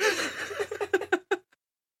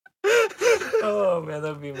 Oh man,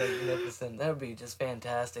 that would be magnificent. That would be just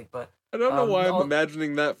fantastic. But I don't know why I'm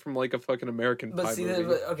imagining that from like a fucking American Pie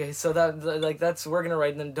movie. Okay, so we're gonna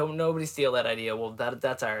write. Then don't nobody steal that idea. Well,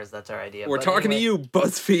 that's ours. That's our idea. We're talking to you,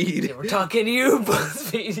 BuzzFeed. Yeah, we're talking to you,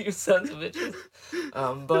 BuzzFeed. You sons of bitches.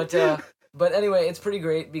 But anyway, it's pretty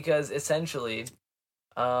great because essentially,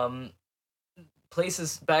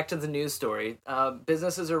 places back to the news story.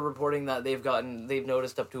 Businesses are reporting that they've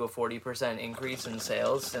noticed up to a 40% increase in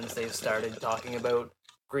sales since they've started talking about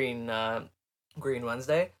Green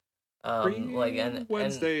Wednesday.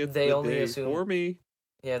 Wednesday, and they only day assume for me.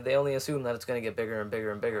 Yeah, they only assume that it's going to get bigger and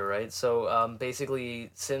bigger and bigger, right? So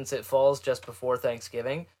basically, since it falls just before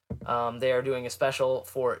Thanksgiving, they are doing a special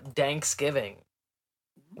for Thanksgiving,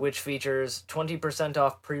 which features 20%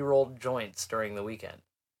 off pre-rolled joints during the weekend.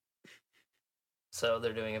 So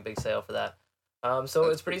they're doing a big sale for that. So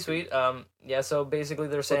it's pretty sweet. Yeah, so basically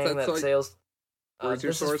they're saying that like? sales... Where's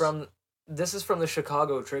your source? This is from the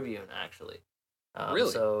Chicago Tribune, actually.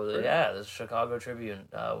 Really? So, yeah, the Chicago Tribune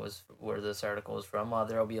was where this article is from.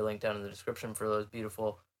 There will be a link down in the description for those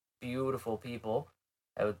beautiful, beautiful people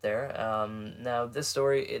out there. Now, this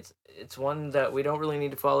story, it's one that we don't really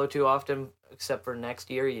need to follow too often, except for next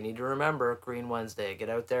year. You need to remember Green Wednesday. Get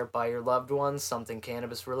out there, buy your loved ones something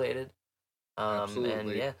cannabis-related.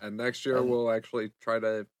 Absolutely. And next year we'll actually try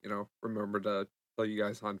to, remember to tell you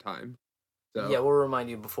guys on time. So. Yeah, we'll remind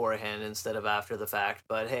you beforehand instead of after the fact.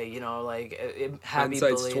 But hey, happy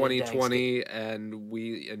hindsight's belated 2020, and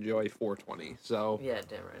we enjoy 420. So yeah,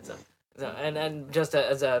 damn right. So and just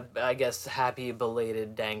as a I guess happy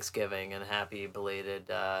belated Thanksgiving and happy belated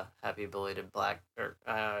Black or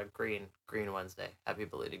Green Wednesday. Happy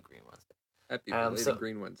belated Green Wednesday. Happy belated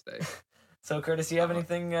Green Wednesday. So, Curtis, do you have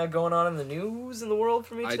anything going on in the news in the world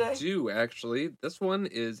for me today? I do, actually. This one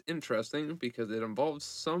is interesting because it involves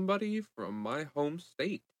somebody from my home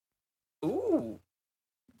state. Ooh.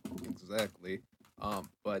 Exactly.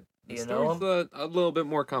 But the you know story's a little bit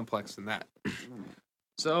more complex than that.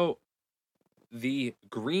 So, the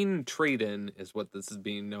green trade-in is what this is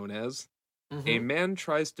being known as. Mm-hmm. A man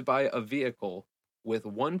tries to buy a vehicle with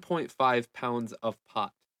 1.5 pounds of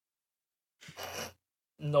pot.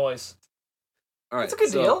 Nice. All right, that's a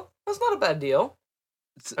good deal. That's not a bad deal.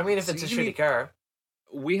 I mean, if it's a shitty car.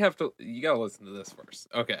 You gotta listen to this first.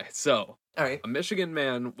 Okay, so. All right. A Michigan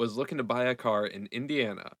man was looking to buy a car in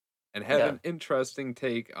Indiana and had an interesting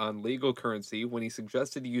take on legal currency when he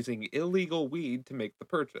suggested using illegal weed to make the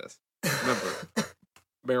purchase. Remember,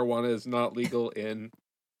 marijuana is not legal in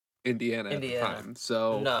Indiana at the time.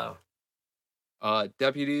 So. No.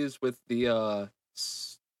 Deputies with the,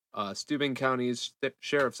 Steuben County's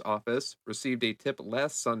Sheriff's Office received a tip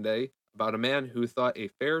last Sunday about a man who thought a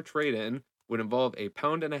fair trade-in would involve 1.5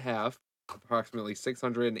 pounds, approximately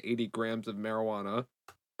 680 grams of marijuana,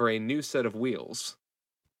 for a new set of wheels.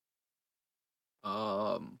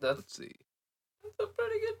 Let's see. That's a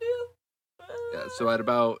pretty good deal. Yeah, so at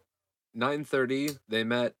about 9:30, they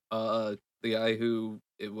met the guy who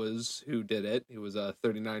did it. He was a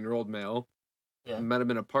 39-year-old male. Yeah. Met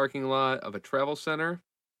him in a parking lot of a travel center.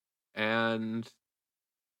 And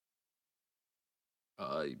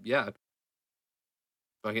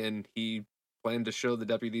fucking he planned to show the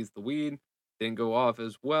deputies the weed. Didn't go off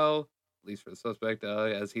as well, at least for the suspect,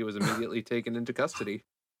 as he was immediately taken into custody.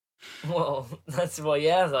 Well,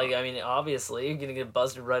 obviously you're gonna get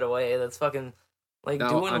busted right away. That's fucking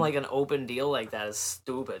doing an open deal like that is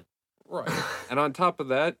stupid. Right. And on top of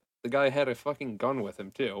that, the guy had a fucking gun with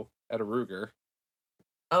him too, at a Ruger.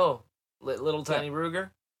 Oh, little tiny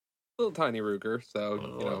Ruger. Little tiny Ruger,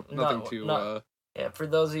 so nothing too. Yeah, for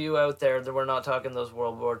those of you out there, that we're not talking those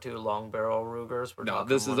World War II long barrel Rugers. We're talking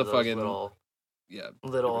this is a fucking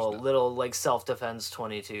little like self-defense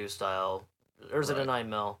 22 style, or is it a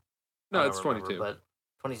 9mm? No, it's 22. But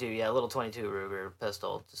 22, yeah, little 22 Ruger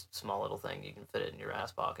pistol, just small little thing. You can fit it in your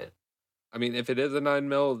ass pocket. I mean, if it is a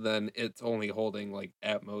 9mm, then it's only holding like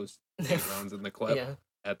at most 8 rounds in the clip. Yeah.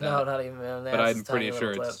 At that. No, not even. Man, but I'm pretty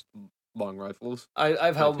sure it's long rifles.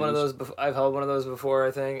 I've held one of those. I've held one of those before,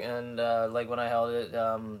 I think, and when I held it,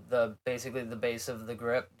 the base of the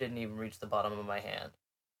grip didn't even reach the bottom of my hand.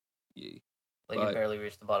 Yeah. It barely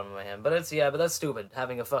reached the bottom of my hand. But that's stupid.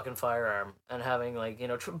 Having a fucking firearm and having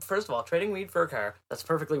first of all, trading weed for a car, that's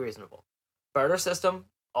perfectly reasonable. Barter system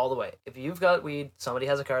all the way. If you've got weed, somebody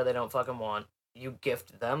has a car they don't fucking want, you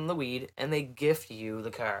gift them the weed and they gift you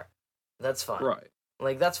the car. That's fine. Right.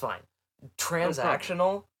 Like, that's fine. problem.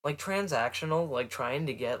 Transactional, like trying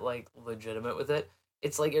to get like legitimate with it.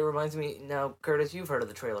 It's like, it reminds me now, Curtis, you've heard of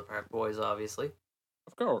the Trailer Park Boys, obviously.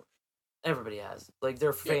 Of course. Everybody has. Like,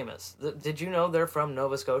 they're famous. Did you know they're from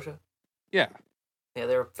Nova Scotia? Yeah. Yeah,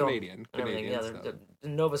 they were filmed Canadian. and everything. Yeah, stuff. they're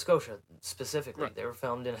Nova Scotia specifically. Right. They were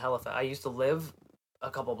filmed in Halifax. I used to live a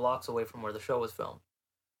couple blocks away from where the show was filmed.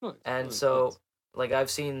 Nice, And nice, so, nice. like, I've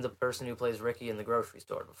seen the person who plays Ricky in the grocery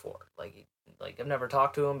store before. Like, I've never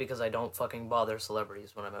talked to him because I don't fucking bother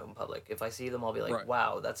celebrities when I'm out in public. If I see them, I'll be like, Right.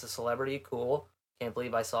 wow, that's a celebrity, cool. Can't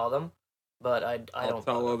believe I saw them. But I I'll don't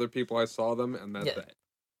tell bother. other people I saw them, and that's Yeah. it.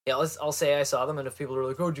 Yeah, I'll say I saw them, and if people are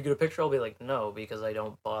like, oh, did you get a picture? I'll be like, no, because I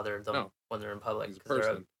don't bother them No. when they're in public. He's a 'cause they're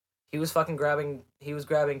out. person. He was fucking grabbing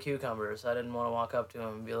cucumbers. I didn't want to walk up to him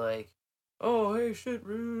and be like, oh, hey, shit,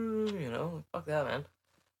 fuck that, man.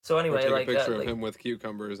 So Or anyway, take like, a picture like, of him with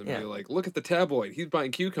cucumbers and Yeah. be like, look at the tabloid. He's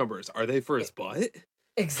buying cucumbers. Are they for his butt?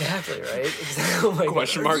 exactly, right? Exactly. Oh my God.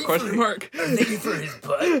 Question mark, question mark. Are they for his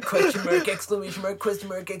butt? Question mark, exclamation mark, question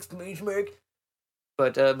mark, exclamation mark.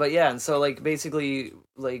 But yeah, and so, like, basically,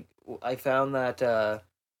 like, I found that,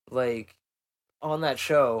 like, on that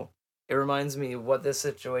show, it reminds me, what this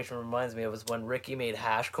situation reminds me of is when Ricky made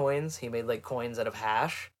hash coins. He made, like, coins out of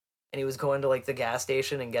hash, and he was going to, like, the gas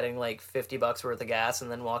station and getting, like, $50 worth of gas, and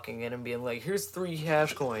then walking in and being like, here's 3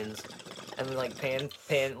 hash coins, and then, like, paying,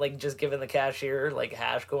 like, just giving the cashier, like,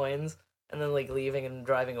 hash coins, and then, like, leaving and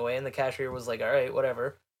driving away, and the cashier was like, all right,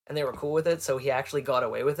 whatever, and they were cool with it, so he actually got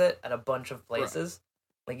away with it at a bunch of places.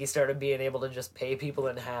 Like, he started being able to just pay people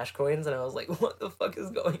in hash coins, and I was like, what the fuck is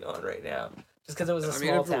going on right now? Just because it was a I mean,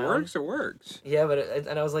 small if town. it works, it works. Yeah, but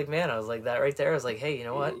and I was like, man, I was like, that right there, I was like, hey, you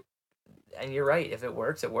know what? And you're right, if it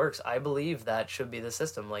works, it works. I believe that should be the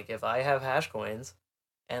system. Like, if I have hash coins,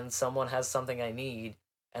 and someone has something I need,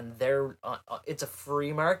 and they're it's a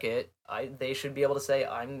free market, they should be able to say,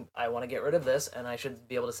 I want to get rid of this, and I should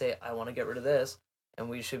be able to say, I want to get rid of this, and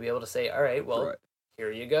we should be able to say, all right, well, Right.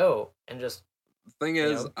 here you go, and just The thing You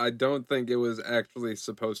is, know? I don't think it was actually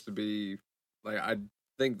supposed to be like. I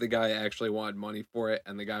think the guy actually wanted money for it,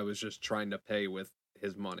 and the guy was just trying to pay with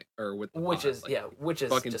his money or with the which pot, is like, which is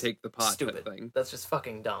fucking just take the pot stupid. type thing. That's just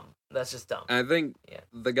fucking dumb. That's just dumb. And I think Yeah.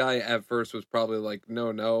 the guy at first was probably like,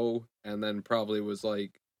 no, and then probably was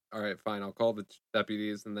like, all right, fine, I'll call the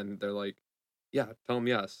deputies, and then they're like, yeah, tell him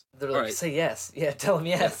yes. They're All like, right. say yes. Yeah, tell him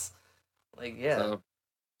yes. Like, yeah. So Well,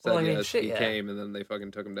 said I mean, yes, shit, he yeah. came, and then they fucking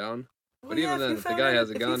took him down. Well, but yeah, even if then, you if the found guy out- has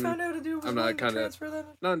a if gun, you found out a dude was I'm not willing to kinda- transfer them.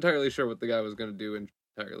 Not entirely sure what the guy was gonna do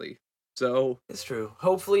entirely. So It's true.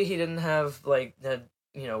 Hopefully, he didn't have like had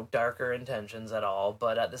darker intentions at all.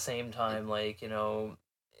 But at the same time, like it's dumb,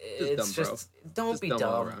 bro. just don't Just be dumb all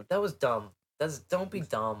dumb. around. That was dumb. Don't be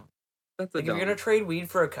dumb. that's a Like, if you're dumb. gonna trade weed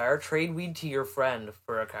for a car, trade weed to your friend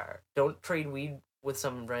for a car. Don't trade weed with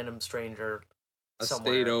some random stranger a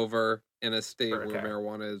somewhere. state over in a state for a where car.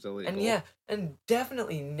 marijuana is illegal. And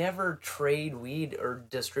definitely never trade weed or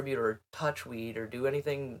distribute or touch weed or do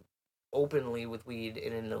anything openly with weed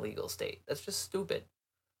in an illegal state. That's just stupid.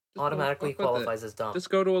 Just don't Automatically fuck with it. qualifies as dumb. Just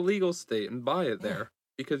go to a legal state and buy it Yeah. there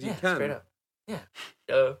because you yeah, can. straight up.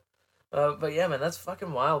 Yeah. But yeah, man, that's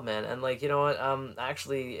fucking wild, man. And like, you know what?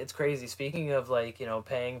 Actually, it's crazy. Speaking of like,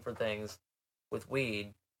 paying for things with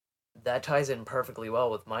weed, that ties in perfectly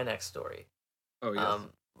well with my next story. Oh yes.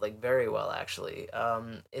 Like very well actually.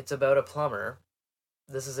 It's about a plumber.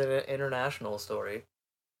 This is an international story.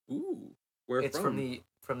 Ooh, where It's from?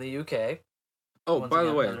 from the UK. Oh, once by the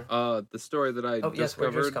again, way, another- the story that I Oh, just yes,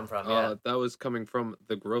 where'd yours covered, come from? Yeah. that was coming from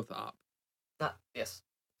the Growth Op. Yes,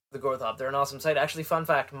 the Growth Op. They're an awesome site. Actually, fun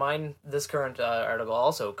fact: this current article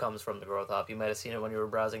also comes from the Growth Op. You might have seen it when you were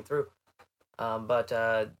browsing through. But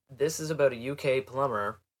this is about a UK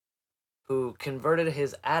plumber who converted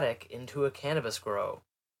his attic into a cannabis grow.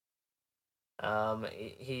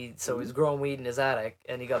 He was growing weed in his attic,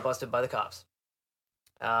 and he got busted by the cops.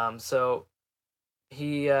 So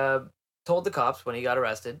he told the cops when he got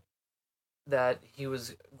arrested that he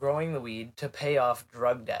was growing the weed to pay off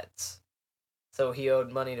drug debts. So he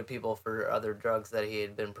owed money to people for other drugs that he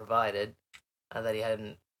had been provided that he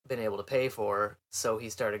hadn't been able to pay for. So he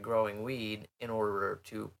started growing weed in order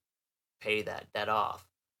to pay that debt off.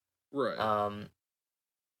 Right.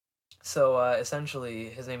 So essentially,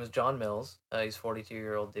 his name is John Mills. He's a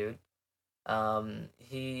 42-year-old dude.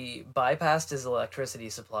 He bypassed his electricity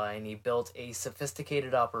supply and he built a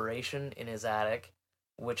sophisticated operation in his attic,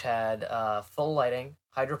 which had full lighting,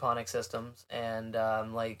 hydroponic systems, and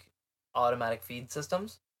automatic feed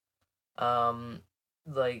systems.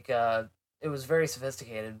 It was very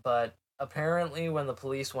sophisticated, but apparently when the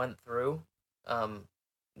police went through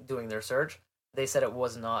doing their search. They said it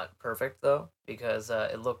was not perfect though, because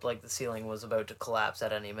it looked like the ceiling was about to collapse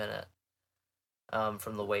at any minute,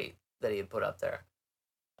 from the weight that he had put up there.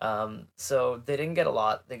 So they didn't get a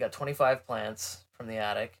lot. They got 25 plants from the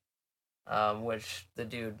attic, which the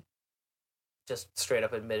dude just straight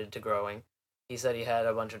up admitted to growing. He said he had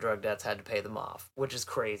a bunch of drug debts, had to pay them off, which is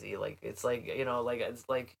crazy. Like it's like, it's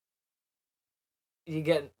like you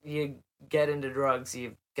get into drugs,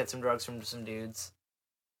 you get some drugs from some dudes,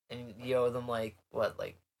 and you owe them like what,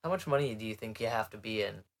 like how much money do you think you have to be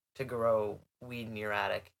in to grow weed in your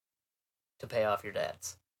attic to pay off your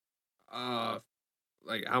debts?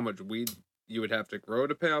 Like how much weed you would have to grow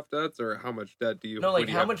to pay off debts, or how much debt do you? No, like would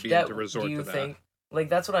you how have much to be debt to resort do you to that? think? Like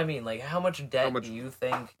that's what I mean. Like how much debt much- do you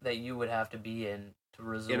think that you would have to be in to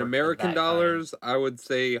resort In to American that dollars, I would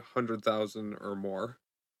say 100,000 or more,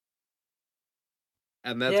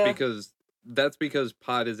 and Yeah. that's because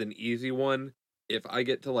pot is an easy one. If I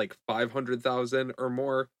get to like 500,000 or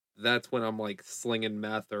more, that's when I'm like slinging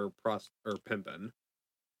meth or pimping.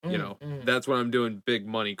 You know, that's when I'm doing big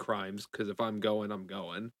money crimes. Because if I'm going, I'm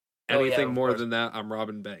going. Oh, yeah, Anything of more course. than that, I'm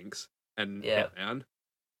robbing banks and Yeah. hitman.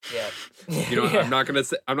 Yeah. You know, Yeah. I'm not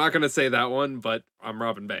gonna say that one, but I'm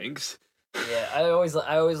robbing banks. Yeah, I always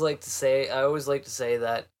like to say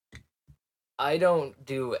that I don't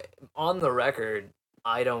do, on the record,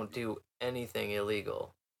 I don't do anything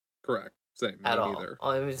illegal Correct. Same. Me at all. neither.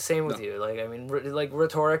 I mean, same with No. you. Like I mean, like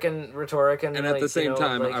rhetoric and And at like, the same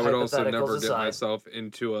time, like, I would also hypotheticals never get aside. myself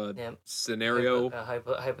into a Yeah. scenario.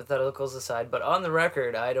 Hypotheticals aside, but on the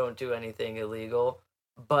record, I don't do anything illegal.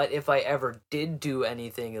 But if I ever did do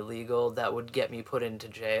anything illegal that would get me put into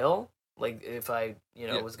jail, like if I,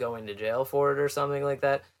 Yeah. was going to jail for it or something like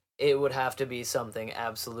that, it would have to be something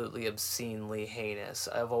absolutely obscenely heinous.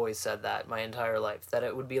 I've always said that my entire life, that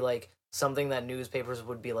it would be like something that newspapers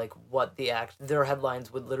would be like, their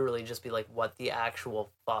headlines would literally just be like, what the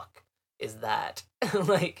actual fuck is that?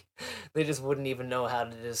 Like, they just wouldn't even know how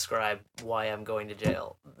to describe why I'm going to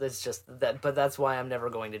jail. It's just that, but that's why I'm never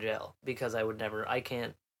going to jail, because I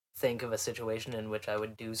can't think of a situation in which I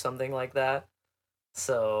would do something like that.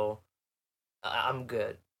 So I'm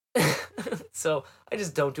good. So I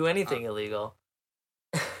just don't do anything illegal.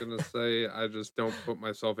 Gonna say I just don't put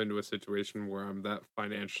myself into a situation where I'm that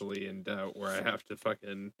financially in debt where I have to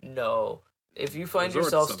fucking. No. If you find Resort to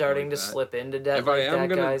yourself something starting like to that. slip into debt If I like am that,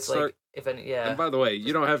 gonna guys, like start- if any, yeah. And by the way,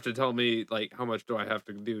 you don't have to tell me like how much do I have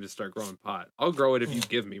to do to start growing pot. I'll grow it if you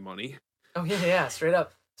give me money. Oh yeah, straight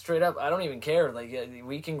up. I don't even care. Like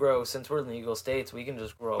we can grow, since we're in the Eagle States. We can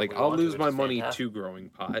just grow. Like we I'll want to, lose which my is money fantastic. to growing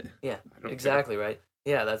pot. Yeah, I don't care. exactly right.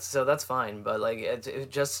 Yeah, that's fine. But like,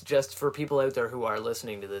 just for people out there who are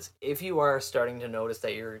listening to this, if you are starting to notice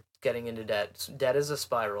that you're getting into debt, debt is a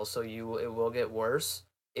spiral, so it will get worse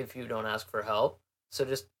if you don't ask for help. So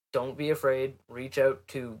just don't be afraid. Reach out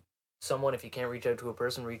to someone. If you can't reach out to a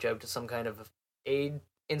person, reach out to some kind of aid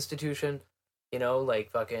institution. Like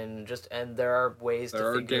fucking just, and there are ways There to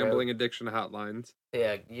are figure gambling out. addiction hotlines.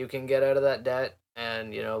 Yeah, you can get out of that debt,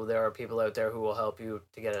 and there are people out there who will help you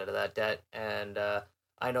to get out of that debt. And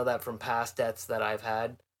I know that from past debts that I've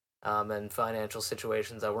had, and financial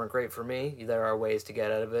situations that weren't great for me. There are ways to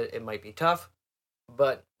get out of it. It might be tough,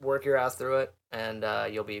 but work your ass through it, and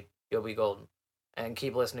you'll be golden. And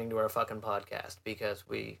keep listening to our fucking podcast, because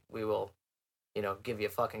we will, give you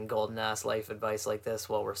fucking golden ass life advice like this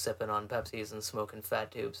while we're sipping on Pepsis and smoking fat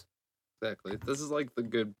tubes. Exactly. This is like the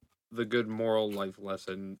good moral life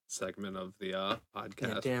lesson segment of the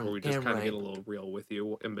podcast, where we just damn kind of right. get a little real with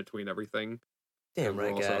you in between everything. Damn And we're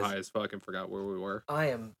right, also guys. high as fuck and forgot where we were. I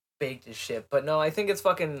am baked as shit. But no, I think it's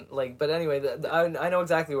fucking like. But anyway, I know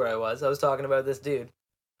exactly where I was. I was talking about this dude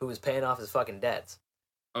who was paying off his fucking debts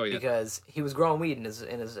Oh yeah. because he was growing weed in his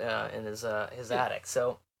attic.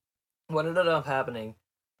 So what ended up happening,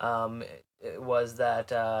 it was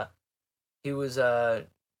that he was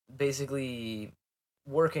basically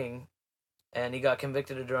working, and he got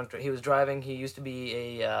convicted of drunk. He was driving. He used to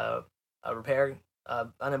be a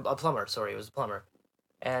plumber. Sorry, he was a plumber,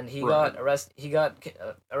 and he Right.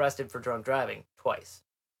 got arrested for drunk driving twice.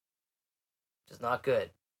 Which is not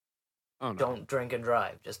good. Oh no. Don't drink and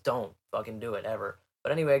drive. Just don't fucking do it ever.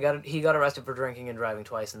 But anyway, he got arrested for drinking and driving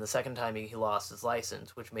twice, and the second time he lost his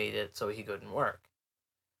license, which made it so he couldn't work.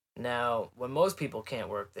 Now, when most people can't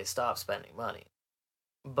work, they stop spending money.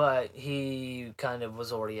 But he kind of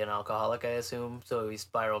was already an alcoholic, I assume, so he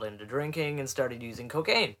spiraled into drinking and started using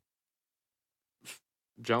cocaine.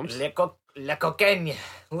 Jumps. Le cocaine.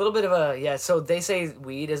 A little bit of a, yeah, so they say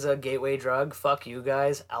weed is a gateway drug. Fuck you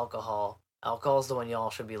guys. Alcohol. Alcohol's the one y'all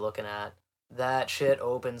should be looking at. That shit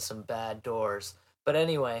opens some bad doors. But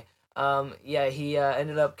anyway, Yeah, he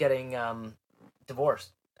ended up getting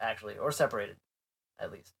divorced, actually, or separated,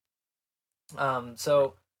 at least.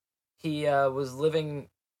 So he was living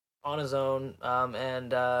on his own,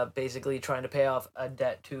 and basically trying to pay off a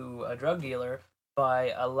debt to a drug dealer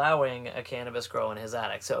by allowing a cannabis grow in his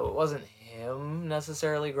attic. So it wasn't him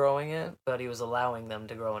necessarily growing it, but he was allowing them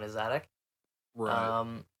to grow in his attic.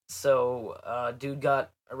 Right. So dude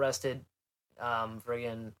got arrested.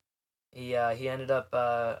 Friggin' he ended up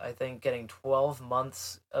I think getting 12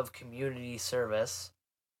 months of community service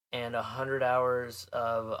and 100 hours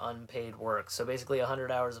of unpaid work. So basically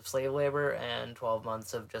 100 hours of slave labor and 12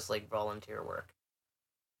 months of just like volunteer work.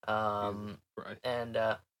 Jesus Um, Christ. and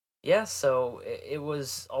yeah, so it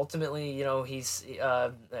was ultimately, he's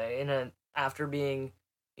in a after being,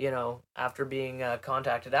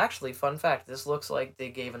 contacted. Actually, fun fact: this looks like they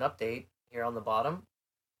gave an update here on the bottom,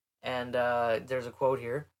 and there's a quote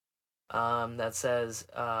here that says,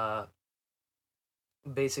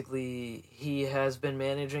 basically, he has been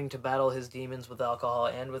managing to battle his demons with alcohol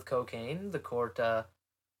and with cocaine. The court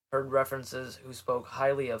heard references who spoke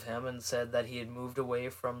highly of him and said that he had moved away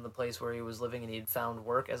from the place where he was living and he had found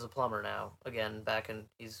work as a plumber now. Again,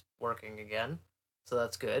 he's working again. So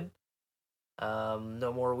that's good.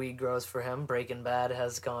 No more weed grows for him. Breaking Bad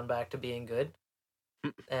has gone back to being good.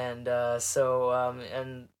 And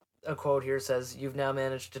and a quote here says, "You've now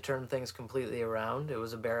managed to turn things completely around." It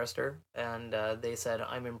was a barrister, and they said,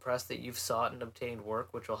 "I'm impressed that you've sought and obtained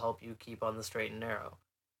work which will help you keep on the straight and narrow."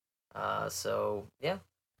 So yeah,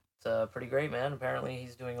 it's pretty great, man. Apparently,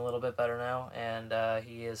 he's doing a little bit better now, and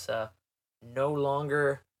he is no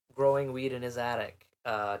longer growing weed in his attic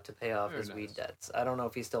to pay off Very his weed nice. debts. I don't know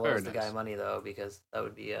if he still Very owes the guy nice. money though, because that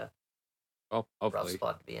would be a Well, rough hopefully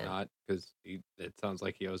spot to be in. not, because it sounds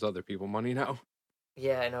like he owes other people money now.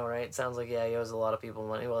 Yeah, I know, right? Sounds like he owes a lot of people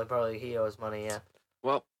money. Well, he owes money, yeah.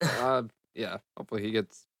 Well, yeah. Hopefully he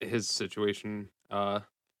gets his situation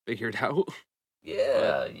figured out. But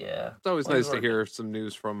Yeah, yeah. it's always Well, he's nice to working. hear some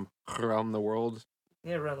news from around the world,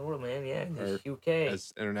 Yeah, around the world, man. Yeah, or the UK.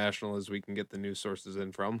 as international as we can get the news sources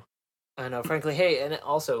in from. I know, frankly. Hey, and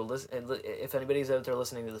also, listen, if anybody's out there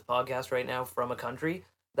listening to this podcast right now from a country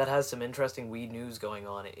that has some interesting weed news going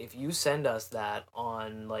on, if you send us that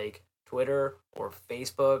on like Twitter or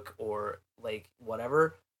Facebook or like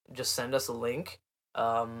whatever, just send us a link.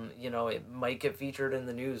 It might get featured in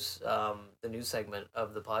the news segment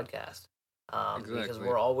of the podcast. Because Exactly.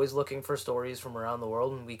 we're always looking for stories from around the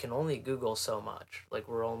world, and we can only Google so much. Like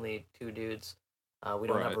we're only two dudes. We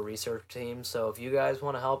don't have Right. a research team, so if you guys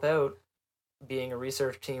want to help out, being a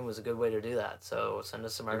research team was a good way to do that. So send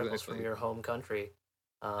us some articles from Exactly. your home country,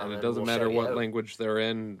 And it and doesn't we'll matter shout you what out. language they're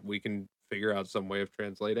in, we can figure out some way of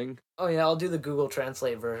translating. Oh yeah, I'll do the Google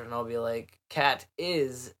Translate version. I'll be like, "Cat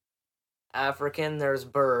is African. There's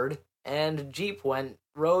bird, and Jeep went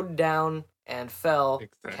rode down and fell.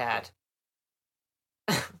 Exactly. Cat."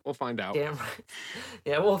 We'll find out. Damn right.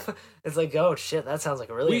 Yeah, well, it's like, oh shit, that sounds like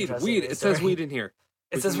a really Weed, interesting weed. news It says story. weed in here.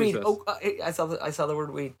 It We says can use weed. this. Oh, I saw the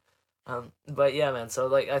word weed. But yeah, man. So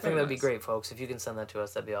like, I think Very that'd be nice. great, folks. If you can send that to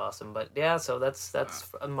us, that'd be awesome. But yeah, so that's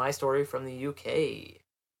my story from the UK.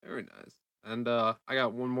 Very nice. And I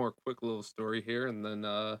got one more quick little story here, and then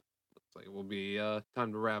looks like it will be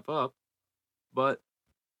time to wrap up. But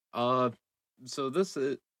uh, so this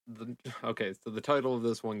is the okay. So the title of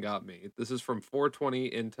this one got me. This is from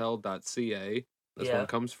 420intel.ca. This one Yeah,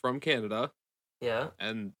 comes from Canada, yeah.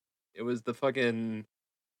 and it was the fucking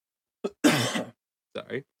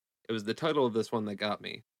sorry. It was the title of this one that got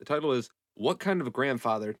me. The title is "What kind of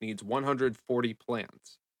grandfather needs 140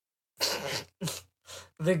 plants?"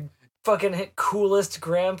 The fucking coolest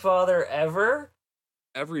grandfather ever.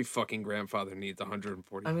 Every fucking grandfather needs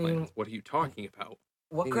 140 I mean, plants. What are you talking about?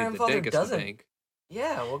 what You need the grandfather dankest of doesn't? dank.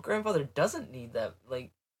 Yeah, what grandfather doesn't need that?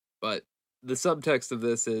 Like, But the subtext of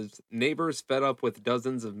this is neighbors fed up with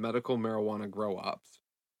dozens of medical marijuana grow ops.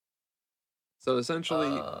 So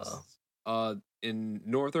essentially, uh, in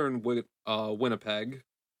northern Winnipeg,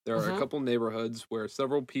 there are a mhm. couple neighborhoods where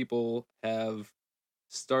several people have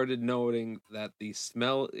started noting that the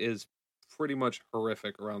smell is pretty much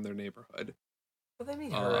horrific around their neighborhood. What do they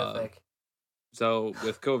mean Uh, horrific? so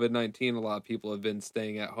with COVID-19, a lot of people have been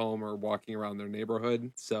staying at home or walking around their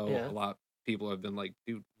neighborhood. So Yeah, a lot of people have been like,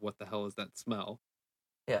 dude, what the hell is that smell?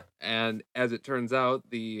 yeah. And as it turns out,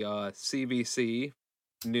 the CBC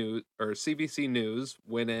News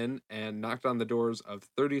went in and knocked on the doors of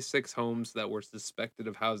 36 homes that were suspected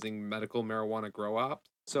of housing medical marijuana grow ops.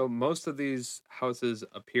 So most of these houses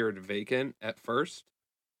appeared vacant at first.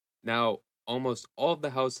 Now, almost all of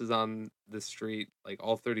the houses on the street, like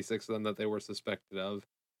all 36 of them that they were suspected of,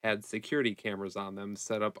 had security cameras on them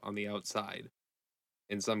set up on the outside.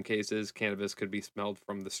 In some cases, cannabis could be smelled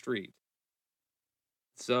from the street.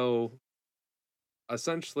 So,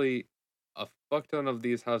 essentially, a fuck ton of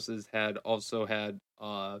these houses had also had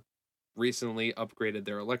recently upgraded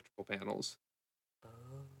their electrical panels.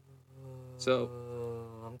 So,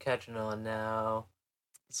 I'm catching on now.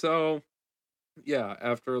 so yeah,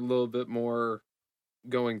 after a little bit more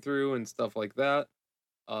going through and stuff like that,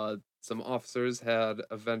 some officers had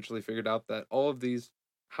eventually figured out that all of these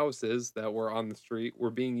houses that were on the street were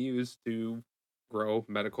being used to grow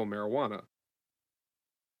medical marijuana.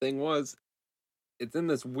 Thing was, it's in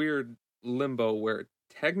this weird limbo where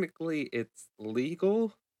technically it's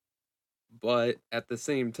legal, but at the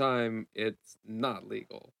same time, it's not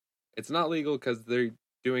legal. It's not legal because they're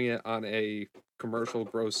doing it on a commercial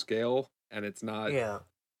grow scale, and it's not, Yeah.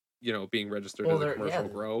 being registered Well, as a they're commercial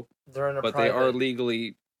grow. they're in a But they are private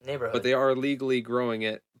legally, neighborhood. but they are legally growing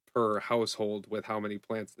it per household with how many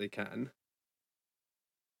plants they can.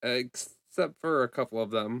 Except for a couple of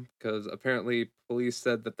them, because apparently police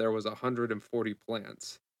said that there was 140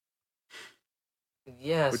 plants.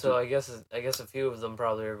 Yeah, Which so is- I guess a few of them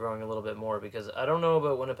probably are growing a little bit more because I don't know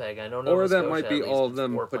about Winnipeg. I know Nova Or that Scotia, might be at least all of it's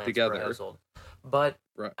them 4 put plants per together. household. But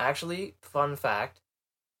Right. actually, fun fact,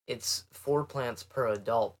 it's 4 plants per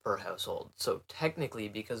adult per household. So technically,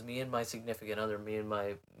 because me and my significant other, me and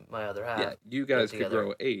my other half, Yeah, you guys could together,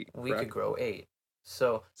 grow 8, we correct? could grow 8.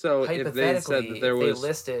 So So if they said hypothetically, that there if they was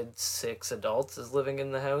listed 6 adults as living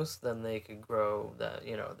in the house, then they could grow that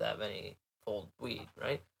many fold weed,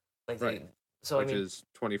 right? Like Right. so which I mean, is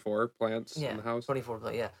 24 plants yeah, in the house.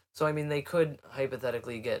 24 yeah. So I mean they could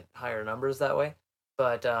hypothetically get higher numbers that way,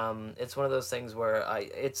 but it's one of those things where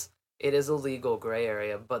it is a legal gray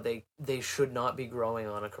area, but they should not be growing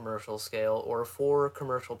on a commercial scale or for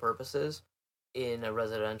commercial purposes in a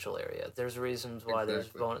residential area. There's reasons why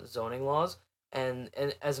Exactly. there's zoning laws. And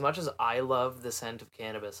as much as I love the scent of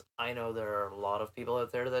cannabis, I know there are a lot of people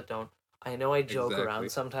out there that don't. I know I joke Exactly. around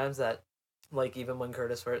sometimes that, like, even when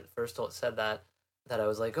Curtis said that I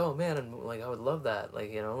was like, oh man, and like I would love that,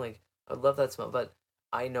 like like I would love that smell. But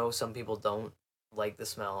I know some people don't like the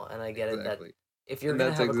smell, and I get it that Exactly. if you're And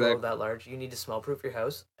gonna that's have a grow exact that large, you need to smell proof your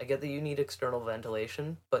house. I get that you need external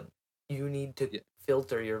ventilation, but you need to Yeah.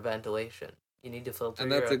 filter your ventilation. You need to filter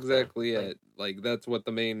and your that's vent. exactly Like, it. Like that's what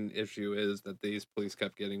the main issue is that these police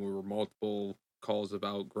kept getting. We were multiple calls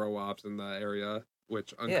about grow ops in the area,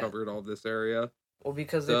 which Yeah. uncovered all this area. well,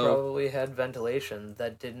 because they So probably had ventilation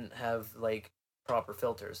that didn't have like proper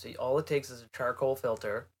filters. So all it takes is a charcoal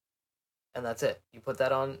filter, and that's it. You put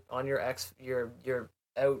that on your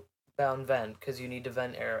outbound vent because you need to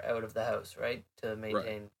vent air out of the house, right, to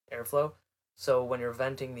maintain airflow. So when you're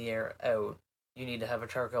venting the air out, you need to have a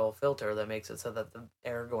charcoal filter that makes it so that the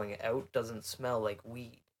air going out doesn't smell like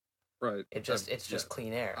weed. right, It's just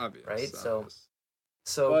clean air, obvious, right? obvious.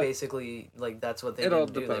 So But basically, like that's what they it all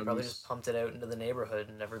didn't do. They probably just depends. pumped it out into the neighborhood,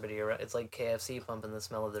 and everybody around. It's like KFC pumping the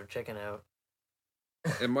smell of their chicken out.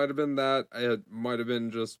 It might have been that. It might have been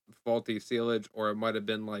just faulty sealage, or it might have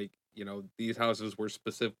been like these houses were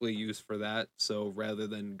specifically used for that. So rather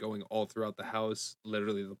than going all throughout the house,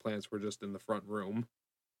 literally the plants were just in the front room,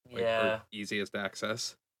 like Yeah, or easiest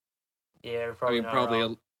access. yeah, you're I probably mean, not probably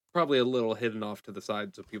wrong. probably a little hidden off to the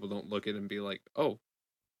side so people don't look at it and be like, "Oh."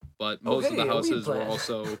 But Oh, most of the hey, a weed houses were plant.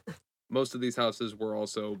 also most of these houses were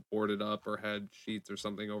also boarded up or had sheets or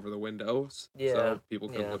something over the windows, Yeah, so people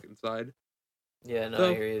couldn't yeah. look inside. Yeah, no, I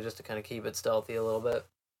So hear you. Just to kind of keep it stealthy a little bit.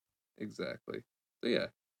 exactly. So yeah,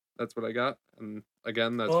 that's what I got. And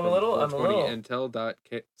again, that's Well, from I'm a little,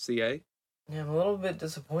 420intel.ca. yeah, I'm a little bit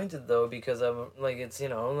disappointed though because I'm like it's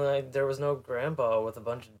like there was no grandpa with a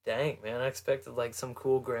bunch of dank, man. I expected like some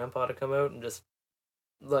cool grandpa to come out and just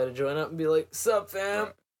light a joint up and be like, "Sup, fam?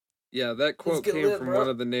 Right. Yeah, that quote get came lit, from bro." one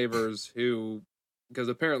of the neighbors who, because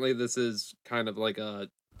apparently this is kind of like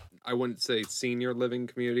I wouldn't say senior living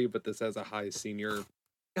community, but this has a high senior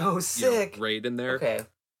Oh, sick. rate in there. Okay.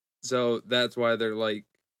 So that's why they're like,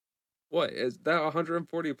 what is that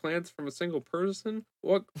 140 plants from a single person?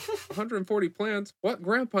 What 140 plants? What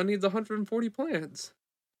grandpa needs 140 plants?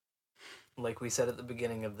 Like we said at the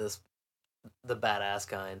beginning of this, the badass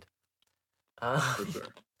kind. For sure.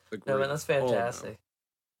 The No, man, great- that's oh, no. fantastic.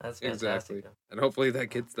 That's fantastic. Exactly. And hopefully that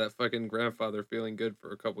gets that fucking grandfather feeling good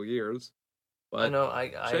for a couple years. I But know, I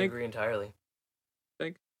Shank, agree entirely.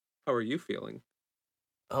 how are you feeling?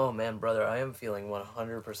 Oh man, brother, I am feeling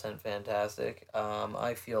 100% fantastic.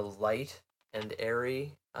 I feel light and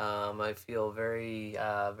airy. I feel very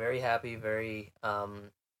happy, very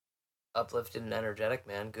uplifted and energetic,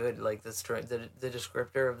 man. Good. Like the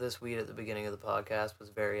descriptor of this weed at the beginning of the podcast was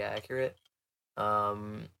very accurate.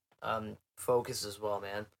 focus as well,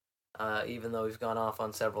 man. Even though we've gone off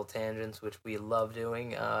on several tangents, which we love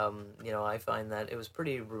doing, I find that it was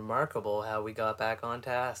pretty remarkable how we got back on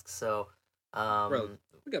task. So, Bro,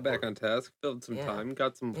 we got back on task, filled some yeah, time,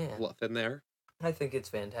 got some yeah. fluff in there. I think it's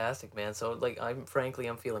fantastic, man. So, like, I'm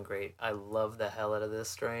feeling great. I love the hell out of this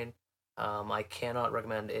strain. I cannot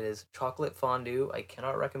recommend it. Is chocolate fondue. I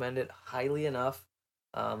cannot recommend it highly enough.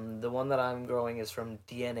 The one that I'm growing is from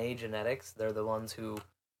DNA Genetics. They're the ones who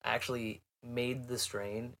actually made the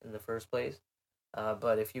strain in the first place.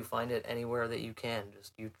 But if you find it anywhere that you can,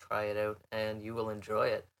 just you try it out and you will enjoy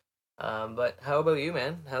it. But how about you,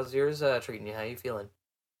 man? How's yours treating you? How you feeling?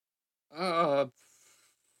 Uh,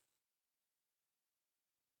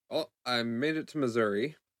 oh, I made it to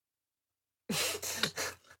Missouri.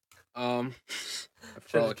 I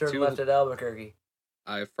Should have turned left at Albuquerque.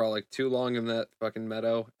 I frolicked too long in that fucking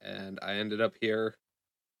meadow, and I ended up here.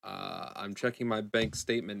 I'm checking my bank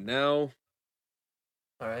statement now.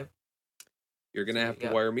 All right. You're gonna have to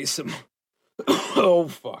wire me some. Oh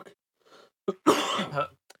fuck!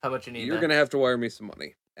 How much you need? You're gonna have to wire me some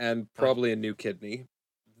money and probably a new kidney.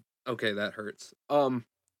 Okay, that hurts.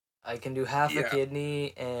 I can do half a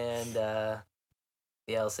kidney, and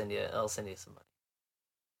I'll send you some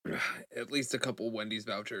money. At least a couple Wendy's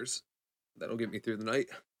vouchers. That'll get me through the night.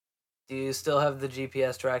 Do you still have the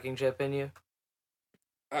GPS tracking chip in you?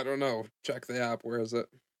 I don't know. Check the app. Where is it?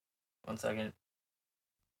 1 second.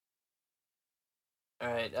 All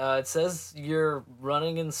right. It says you're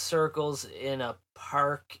running in circles in a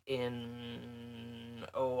park in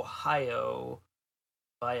Ohio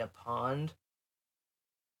by a pond.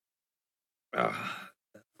 That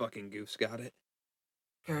fucking goose got it.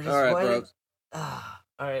 Curtis, all right, bro.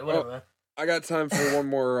 All right, whatever, man. I got time for one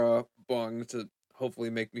more bong to hopefully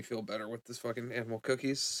make me feel better with this fucking animal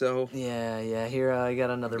cookies. So yeah. Here I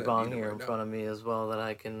got another bong here in front of me as well that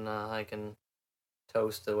I can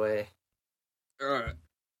toast away. All right,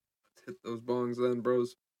 let's hit those bongs then,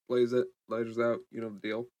 bros. Blaze it, lighters out. You know the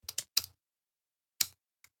deal.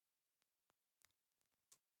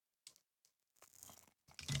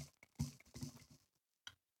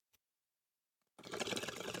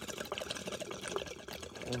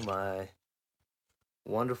 Oh my.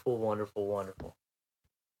 Wonderful, wonderful, wonderful.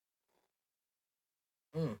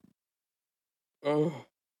 Oh.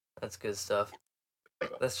 That's good stuff.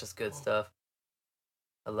 That's just good stuff.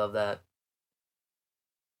 I love that.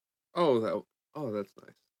 Oh, that's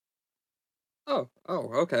nice. Oh,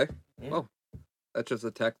 okay. Yeah. Well, that just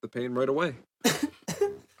attacked the pain right away.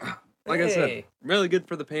 Like I said, really good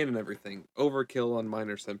for the pain and everything. Overkill on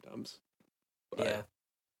minor symptoms. But,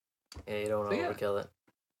 yeah, you don't want to overkill it.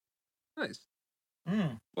 Nice.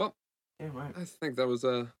 Well, yeah, right. I think that was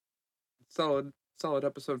a solid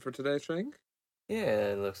episode for today, Shank.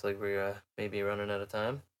 Yeah, it looks like we're maybe running out of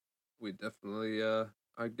time. We definitely are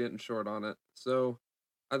getting short on it. So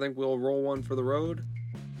I think we'll roll one for the road.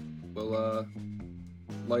 We'll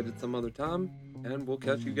light it some other time, and we'll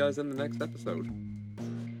catch you guys in the next episode.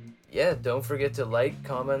 Yeah, don't forget to like,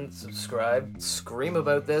 comment, subscribe, scream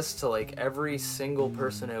about this to like every single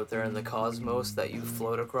person out there in the cosmos that you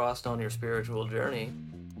float across on your spiritual journey.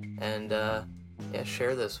 And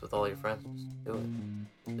share this with all your friends. Just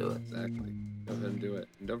do it. Exactly. Go ahead and do it.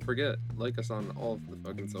 And don't forget, like us on all of the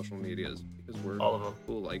fucking social medias, because we're all of them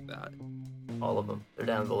cool like that. All of them. They're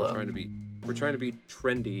down below. We're trying to be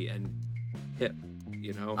trendy and hip,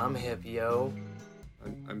 you know? I'm hip, yo.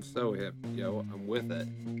 I'm so hip, yo. I'm with it.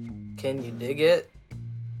 Can you dig it?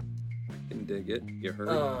 I can dig it. You heard?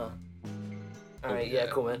 Alright, yeah,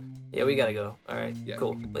 cool, man. Yeah, we gotta go. Alright, yeah,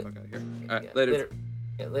 cool. Get the fuck out of here. Alright, later.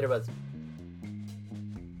 Yeah, later, buds.